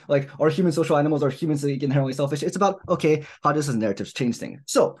 ooh, like, are humans social animals or humans inherently selfish? It's about, okay, how does this narrative change things?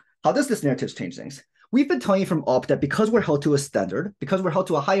 So how does this narrative change things? We've been telling you from Op that because we're held to a standard, because we're held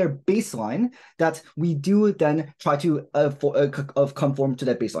to a higher baseline, that we do then try to conform to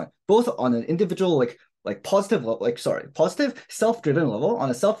that baseline, both on an individual, positive self-driven level, on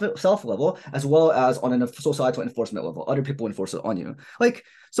a self level, as well as on a societal enforcement level. Other people enforce it on you.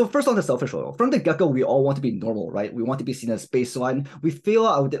 So first on the selfish level, from the get-go, we all want to be normal, right? We want to be seen as baseline. We feel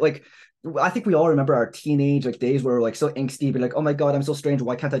I think we all remember our teenage days where we're so angsty, but oh my God, I'm so strange.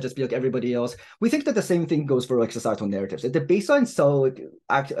 Why can't I just be like everybody else? We think that the same thing goes for societal narratives. If the baseline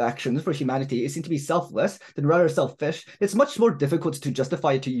actions for humanity is seen to be selfless, then rather selfish, it's much more difficult to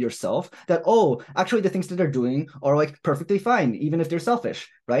justify to yourself that, oh, actually the things that they're doing are perfectly fine, even if they're selfish,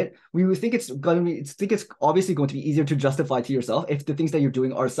 right? We think it's obviously going to be easier to justify to yourself if the things that you're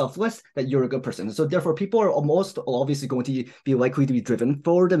doing are selfless, that you're a good person. So therefore, people are almost obviously going to be likely to be driven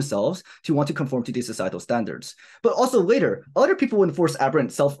for themselves to want to conform to these societal standards. But also later, other people will enforce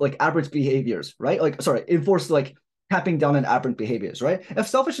aberrant behaviors, right? Enforce tapping down on aberrant behaviors, right? If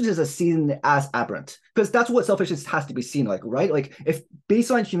selfishness is seen as aberrant, because that's what selfishness has to be seen like, right? If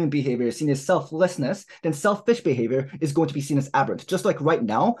baseline human behavior is seen as selflessness, then selfish behavior is going to be seen as aberrant. Just like right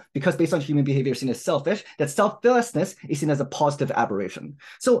now, because baseline human behavior is seen as selfish, that selflessness is seen as a positive aberration.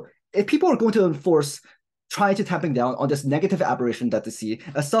 So if people are going to enforce trying to tapping down on this negative aberration that they see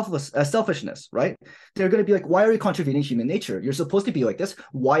as selfishness, right? They're going to be like, why are you contravening human nature? You're supposed to be like this.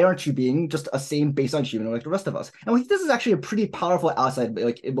 Why aren't you being just a same baseline human like the rest of us? And this is actually a pretty powerful outside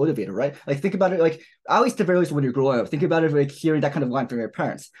motivator, right? Think about it, at least the very least when you're growing up, think about it hearing that kind of line from your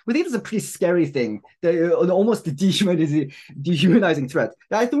parents. We think it's a pretty scary thing, that almost the dehumanizing threat.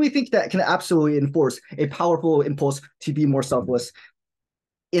 I think that can absolutely enforce a powerful impulse to be more selfless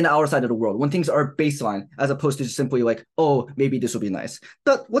in our side of the world, when things are baseline, as opposed to just simply oh, maybe this will be nice.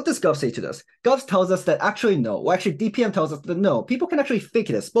 But what does Gov say to this? Gov tells us that actually no. Well, actually, DPM tells us that no, people can actually fake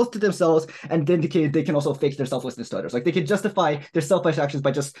this, both to themselves and then they can also fake their selflessness to others. They can justify their selfish actions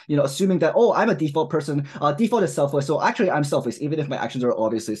by just, assuming that, oh, I'm a default person, default is selfless, so actually I'm selfish, even if my actions are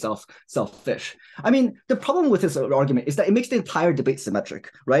obviously selfish. I mean, the problem with this argument is that it makes the entire debate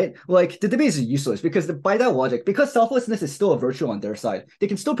symmetric, right? The debate is useless because by that logic, because selflessness is still a virtue on their side, they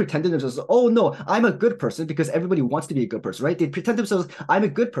can still pretend to themselves, oh no, I'm a good person, because everybody wants to be a good person, right? They pretend to themselves, I'm a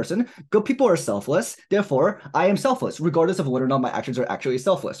good person, good people are selfless, therefore I am selfless, regardless of whether or not my actions are actually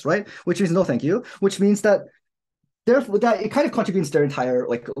selfless, right? Which means no thank you, which means that therefore that it kind of contributes their entire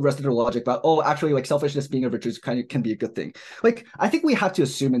rest of their logic about, oh, actually selfishness being a virtue can be a good thing. I think we have to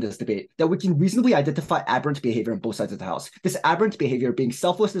assume in this debate that we can reasonably identify aberrant behavior on both sides of the house. This aberrant behavior being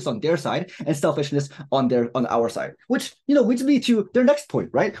selflessness on their side and selfishness on our side, which leads me to their next point,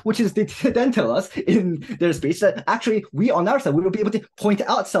 right? Which is they then tell us in their speech that actually we on our side we will be able to point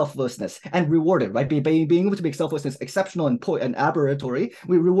out selflessness and reward it, right? Being able to make selflessness exceptional and aberratory,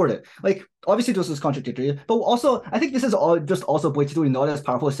 we reward it. Obviously this is contradictory, but also I think this is also blatantly not as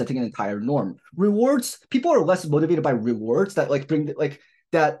powerful as setting an entire norm. Rewards, people are less motivated by rewards that bring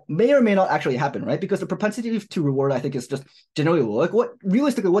that may or may not actually happen, right? Because the propensity to reward, I think, is just generally low. Like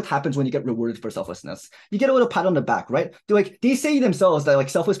realistically, what happens when you get rewarded for selflessness? You get a little pat on the back, right? They say themselves that like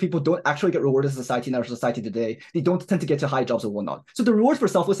selfless people don't actually get rewarded in society in our society today. They don't tend to get to high jobs and whatnot. So the rewards for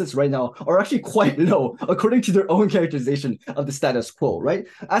selflessness right now are actually quite low, according to their own characterization of the status quo, right?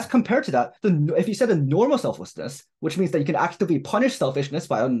 As compared to that, if you said a normal selflessness, which means that you can actively punish selfishness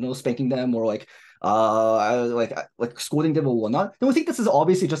by, I don't know, spanking them or like scolding them or whatnot, then we think this is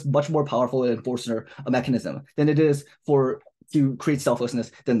obviously just much more powerful an enforcer mechanism than it is to create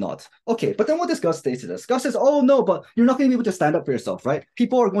selflessness than not. Okay, but then what does Gus say to this? Gus says, oh no, but you're not going to be able to stand up for yourself, right?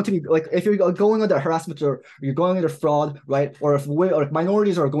 People are going to be like, if you're going under harassment or you're going under fraud, right? Or if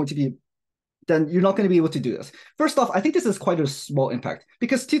minorities are going to be, then you're not going to be able to do this. First off, I think this is quite a small impact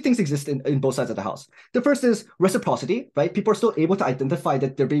because two things exist in both sides of the house. The first is reciprocity, right? People are still able to identify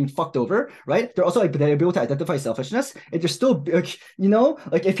that they're being fucked over, right? They're also able to identify selfishness, and they're still,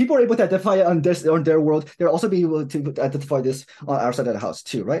 like, if people are able to identify on their world, they're also be able to identify this on our side of the house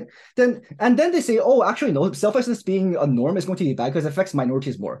too, right? Then they say, oh, actually, no, selfishness being a norm is going to be bad because it affects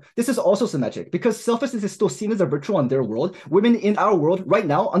minorities more. This is also symmetric because selfishness is still seen as a virtue on their world. Women in our world right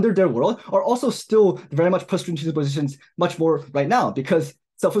now, under their world, are also still very much pushed into the positions much more right now because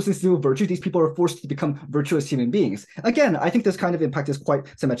selflessness is still virtue. These people are forced to become virtuous human beings. Again, I think this kind of impact is quite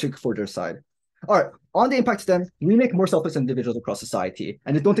symmetric for their side. All right, on the impact then, we make more selfless individuals across society,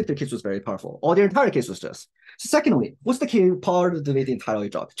 and I don't think their case was very powerful. Or their entire case was just. So secondly, what's the key part of the debate they entirely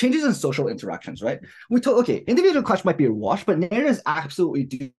dropped? Changes in social interactions, right? We told, okay, individual clash might be a wash, but narratives absolutely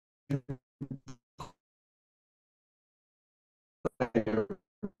do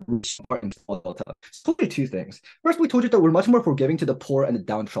So two things. First, we told you that we're much more forgiving to the poor and the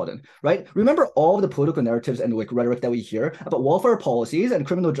downtrodden, right? Remember all of the political narratives and like rhetoric that we hear about welfare policies and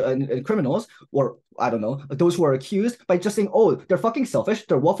criminals, or I don't know, those who are accused by just saying, oh, they're fucking selfish,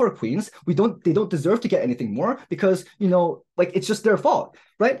 they're welfare queens. They don't deserve to get anything more because it's just their fault,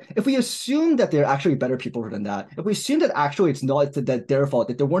 right? If we assume that they're actually better people than that, if we assume that actually it's not that their fault,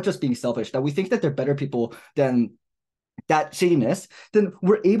 that they weren't just being selfish, that we think that they're better people than that shadiness, then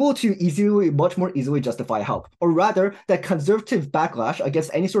we're able to much more easily justify help. Or rather, that conservative backlash against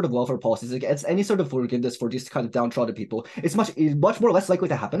any sort of welfare policies, against any sort of forgiveness for these kind of downtrodden people, is much more less likely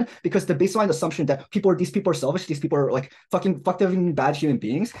to happen because the baseline assumption that these people are selfish, these people are like fucking bad human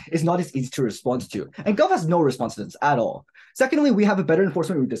beings is not as easy to respond to. And Gov has no response to this at all. Secondly, we have a better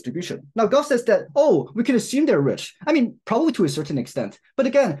enforcement redistribution. Now, Gov says that, oh, we can assume they're rich. I mean, probably to a certain extent. But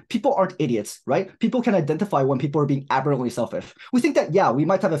again, people aren't idiots, right? People can identify when people are being aberrantly selfish. We think that, yeah, we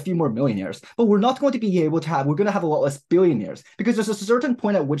might have a few more millionaires, but we're not going to be able to we're going to have a lot less billionaires because there's a certain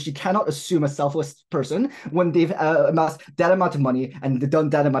point at which you cannot assume a selfless person when they've amassed that amount of money and done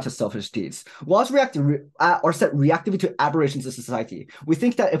that amount of selfish deeds. Laws are set reactively to aberrations of society. We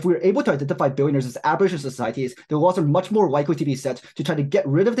think that if we're able to identify billionaires as aberrations of societies, the laws are much more likely to be set to try to get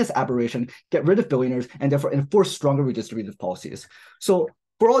rid of this aberration, get rid of billionaires, and therefore enforce stronger redistributive policies. So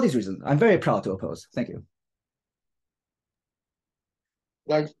for all these reasons, I'm very proud to oppose. Thank you.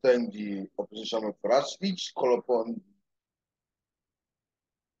 I'd like to thank the opposition for that speech. Call upon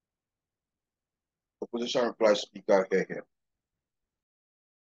opposition reply speaker here.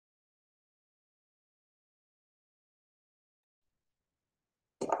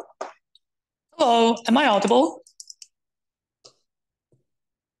 Hello, am I audible?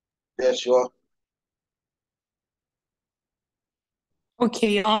 Yes, sure.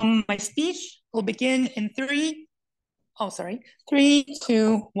 Okay, my speech will begin in 3,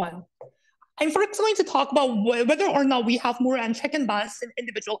 2, 1. I'm first going to talk about whether or not we have more check and balance in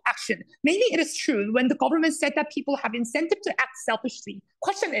individual action. Maybe it is true when the government said that people have incentive to act selfishly.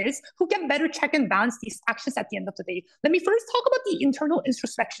 Question is, who can better check and balance these actions at the end of the day? Let me first talk about the internal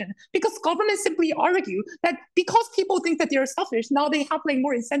introspection, because governments simply argue that because people think that they are selfish, now they have like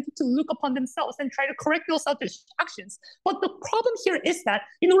more incentive to look upon themselves and try to correct those selfish actions. But the problem here is that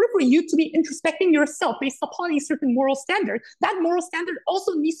in order for you to be introspecting yourself based upon a certain moral standard, that moral standard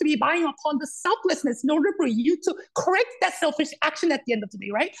also needs to be buying upon the selflessness in order for you to correct that selfish action at the end of the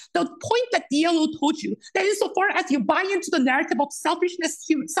day, right? The point that DLO told you, that insofar as you buy into the narrative of selfishness,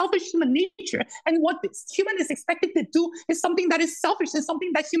 selfish human nature, and what this human is expected to do is something that is selfish and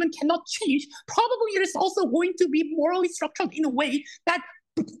something that human cannot change, probably it is also going to be morally structured in a way that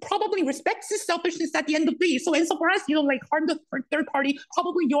probably respects his selfishness at the end of the day. So insofar as you don't like harm the third party,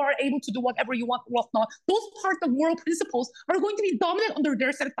 probably you are able to do whatever you want or whatnot. Those parts of moral principles are going to be dominant under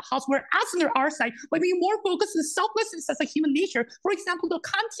their side of the house, whereas under our side, when we more focus on selflessness as a human nature, for example, the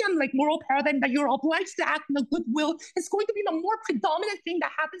Kantian like moral paradigm that you're obliged to act in a goodwill is going to be the more predominant thing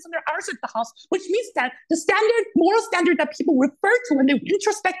that happens under our side of the house, which means that the moral standard that people refer to when they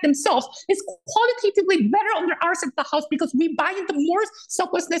introspect themselves is qualitatively better under our side of the house because we buy into more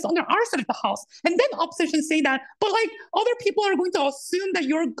selflessness under our side of the house. And then opposition say that, but like other people are going to assume that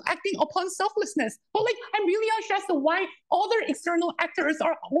you're acting upon selflessness. But like I'm really unsure as to why other external actors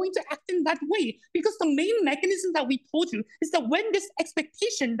are going to act in that way. Because the main mechanism that we told you is that when this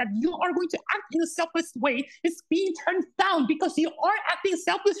expectation that you are going to act in a selfless way is being turned down because you are acting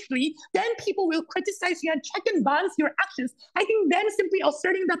selfishly, then people will criticize you and check and balance your actions. I think them simply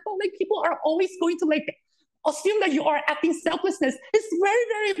asserting that, oh, like people are always going to like assume that you are acting selflessness is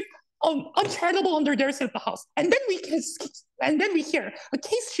very, very uncharitable under their side of the house. And then we hear a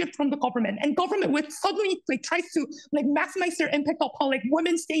case shift from the government, and government would suddenly like tries to like maximize their impact upon like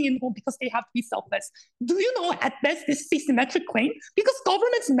women staying in home because they have to be selfless. Do you know at best this is a symmetric claim? Because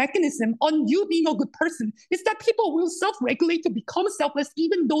government's mechanism on you being a good person is that people will self-regulate to become selfless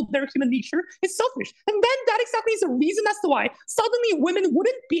even though their human nature is selfish. And then that exactly is the reason as to why suddenly women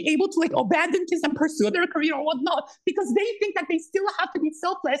wouldn't be able to like abandon kids and pursue their career or whatnot because they think that they still have to be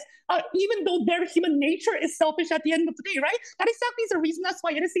selfless even though their human nature is selfish at the end of the day, right? That exactly is the reason that's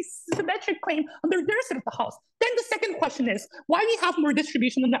why it is a symmetric claim under their side of the house. Then the second question is why we have more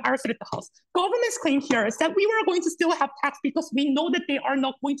distribution on our side of the house. Government's claim here is that we were going to still have tax because we know that they are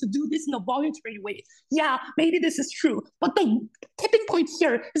not going to do this in a voluntary way. Yeah, maybe this is true, but the tipping point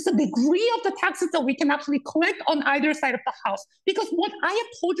here is the degree of the taxes that we can actually collect on either side of the house. Because what I have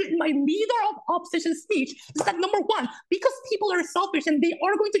told you in my leader of opposition speech is that number one, because people are selfish and they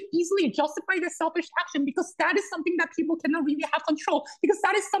are going to easily justify their selfish action because that is something that people cannot really have control, because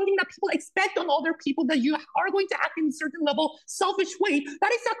that is something that people expect on other people, that you are going to act in a certain level selfish way.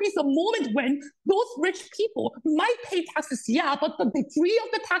 That exactly is the moment when those rich people might pay taxes, yeah, but the degree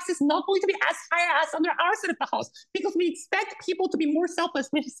of the tax is not going to be as high as under our side of the house because we expect people to be more selfless.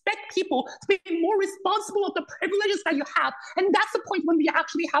 We expect people to be more responsible of the privileges that you have. And that's the point when we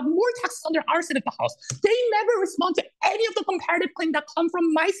actually have more taxes under our side of the house. They never respond to any of the comparative claims that come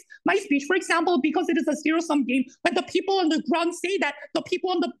from my speech. For example, because it is a zero-sum game, when the people on the ground say that the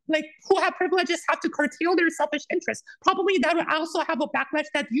people on the like who have privileges have to curtail their selfish interests, probably that will also have a backlash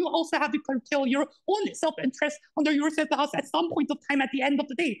that you also have to curtail your own self-interest under your side of the house at some point of time at the end of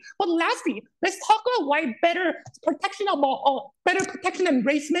the day. But lastly, let's talk about why better protection and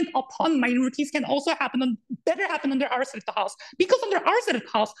embracement upon minorities can also happen under our side of the house. Because under our side of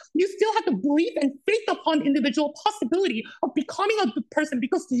the house, you still have to believe and faith upon individual possibility of becoming a good person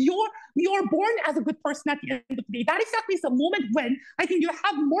because you're born as a good person at the end of the day. That exactly is the moment when I think you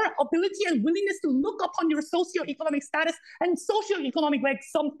have more ability and willingness to look upon your socioeconomic status and socioeconomic, like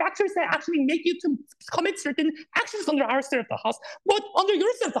some factors that actually make you to commit certain actions under our side of the house. But under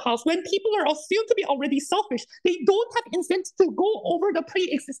your side of the house, when people are assumed to be already selfish, they don't have incentive to go over the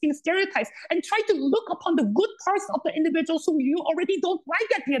pre-existing stereotypes and try to look upon the good parts of the individuals who you already don't like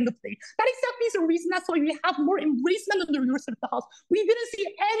at the end of the day. That exactly is the reason that's why we have more embracement under your side of the house. We didn't see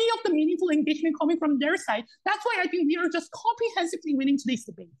any of the meaningful engagement coming from their side. That's why I think we are just comprehensively winning today's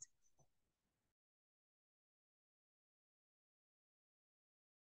debate.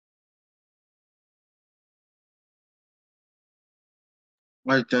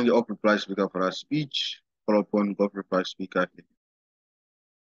 I thank the upper speaker for our speech. Call upon the upper speaker.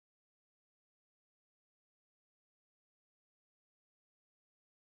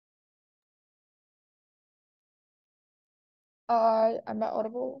 I'm not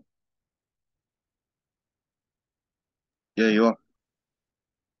audible. Yeah, you are.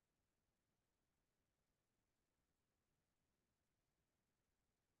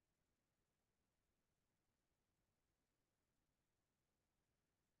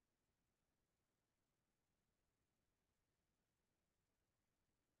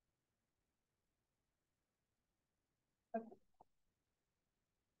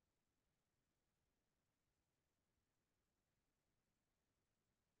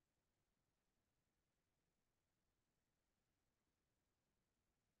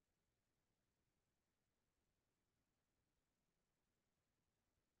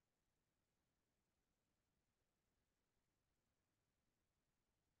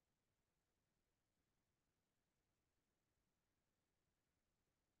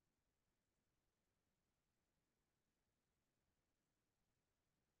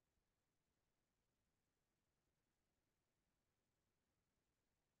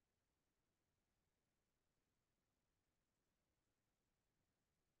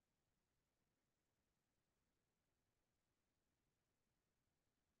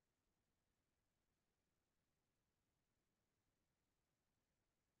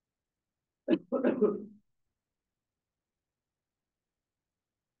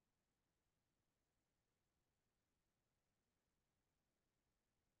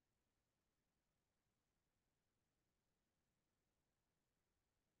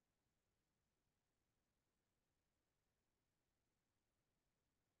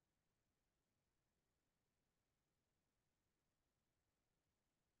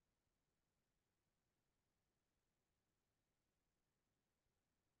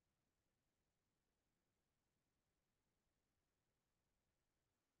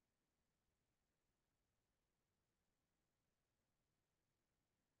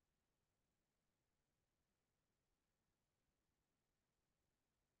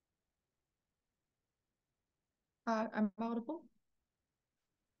 I'm audible.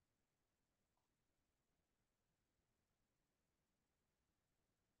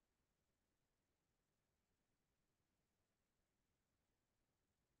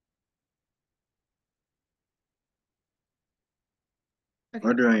 Okay.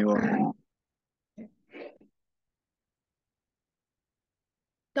 What do you want?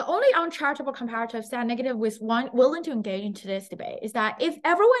 The only uncharitable comparatives that are negative with one willing to engage in today's debate is that if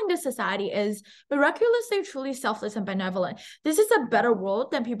everyone in this society is miraculously truly selfless and benevolent, this is a better world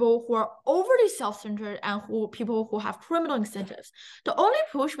than people who are overly self-centered and people who have criminal incentives. The only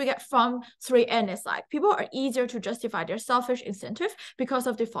push we get from 3N is like people are easier to justify their selfish incentive because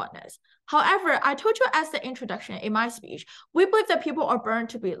of defaultness. However, I told you as the introduction in my speech, we believe that people are burned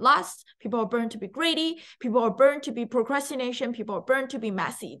to be lust, people are burned to be greedy, people are burned to be procrastination, people are burned to be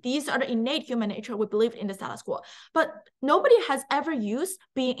messy. These are the innate human nature we believe in the status quo. But nobody has ever used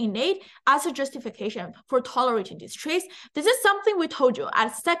being innate as a justification for tolerating these traits. This is something we told you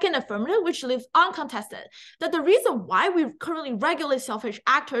at second affirmative, which lives uncontested, that the reason why we currently regulate selfish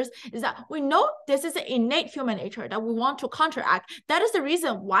actors is that we know this is an innate human nature that we want to counteract. That is the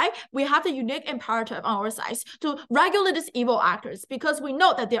reason why we have the unique imperative on our side to regulate these evil actors, because we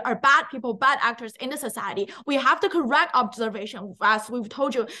know that there are bad people, bad actors in the society. We have the correct observation, as we've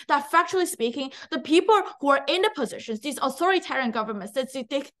told you, that factually speaking, the people who are in the positions, these authoritarian governments, these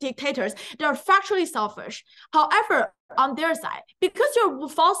dictators, they're factually selfish. However, on their side, because you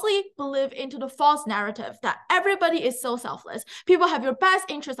falsely believe into the false narrative that everybody is so selfless, people have your best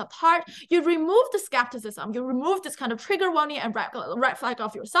interest at heart, you remove the skepticism, you remove this kind of trigger warning and red flag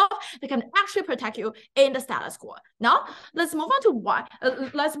of yourself that can actually protect you in the status quo. Now, let's move on to why.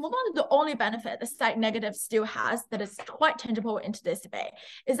 Let's move on to the only benefit the side negative still has that is quite tangible in today's debate,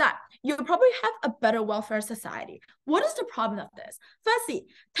 is that you probably have a better welfare society. What is the problem of this? Firstly,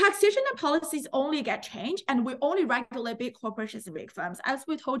 taxation and policies only get changed and we only regulate big corporations and big firms, as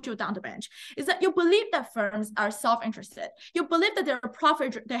we told you down the bench, is that you believe that firms are self-interested. You believe that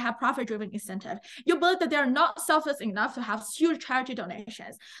they have profit-driven incentive. You believe that they're not selfless enough to have huge charity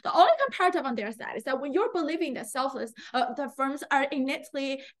donations. The only comparative on their side is that when you're believing that the firms are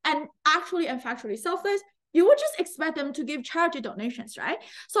innately and actually and factually selfless, you would just expect them to give charity donations, right?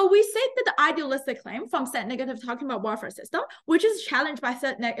 So we say that the idealistic claim from set negative talking about welfare system, which is challenged by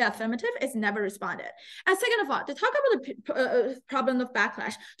set affirmative, is never responded. And second of all, to talk about the problem of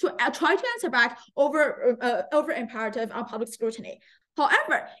backlash, to try to answer back over imperative on public scrutiny.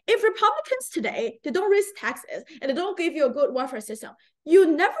 However, if Republicans today, they don't raise taxes and they don't give you a good welfare system,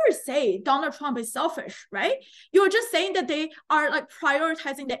 you never say Donald Trump is selfish, right? You're just saying that they are like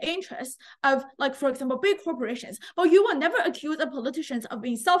prioritizing the interests of, like, for example, big corporations. But you will never accuse the politicians of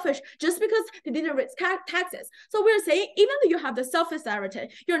being selfish just because they didn't raise taxes. So we're saying, even though you have the selfish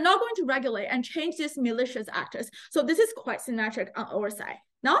narrative, you're not going to regulate and change these malicious actors. So this is quite symmetric on our side.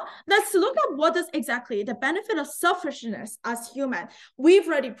 Now, let's look at what is exactly the benefit of selfishness as human. We've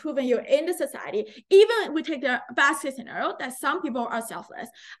already proven you in the society, even we take the best case scenario that some people are selfless.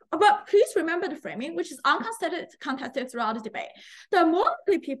 But please remember the framing, which is uncontested throughout the debate. The more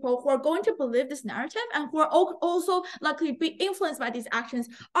likely people who are going to believe this narrative and who are also likely be influenced by these actions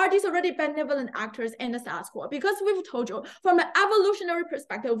are these already benevolent actors in the status quo. Because we've told you from an evolutionary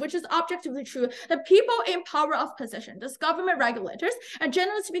perspective, which is objectively true, the people in power of position, these government regulators, and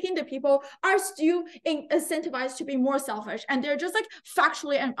generally speaking, the people are still incentivized to be more selfish, and they're just like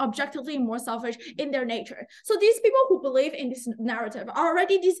factually and objectively more selfish in their nature. So these people who believe in this narrative are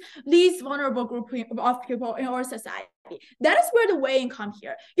already these least vulnerable group of people in our society. That is where the weighing comes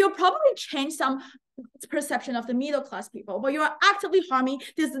here. You'll probably change some perception of the middle class people, but you are actively harming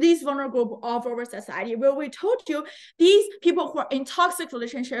this least vulnerable group of our society, where we told you these people who are in toxic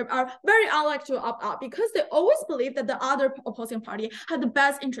relationship are very unlikely to opt out because they always believe that the other opposing party had the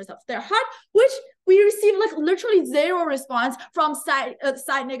best interest of their heart, which we received like literally zero response from side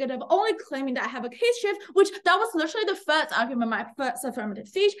negative, only claiming that I have a case shift, which that was literally the first argument, my first affirmative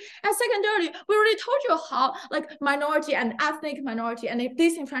speech. And secondarily, we already told you how like minority and ethnic minority and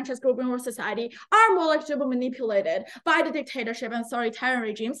disenfranchised group in our society are more like to be manipulated by the dictatorship and authoritarian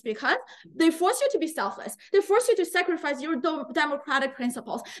regimes because they force you to be selfless. They force you to sacrifice your democratic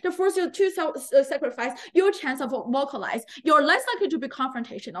principles. They force you to sacrifice your chance of vocalize. You're less likely to be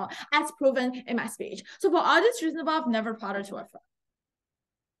confrontational, as proven in my speech. So for all these reasons above, never plotted to affirm.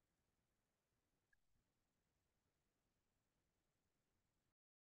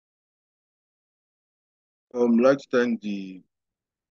 I'd like to thank the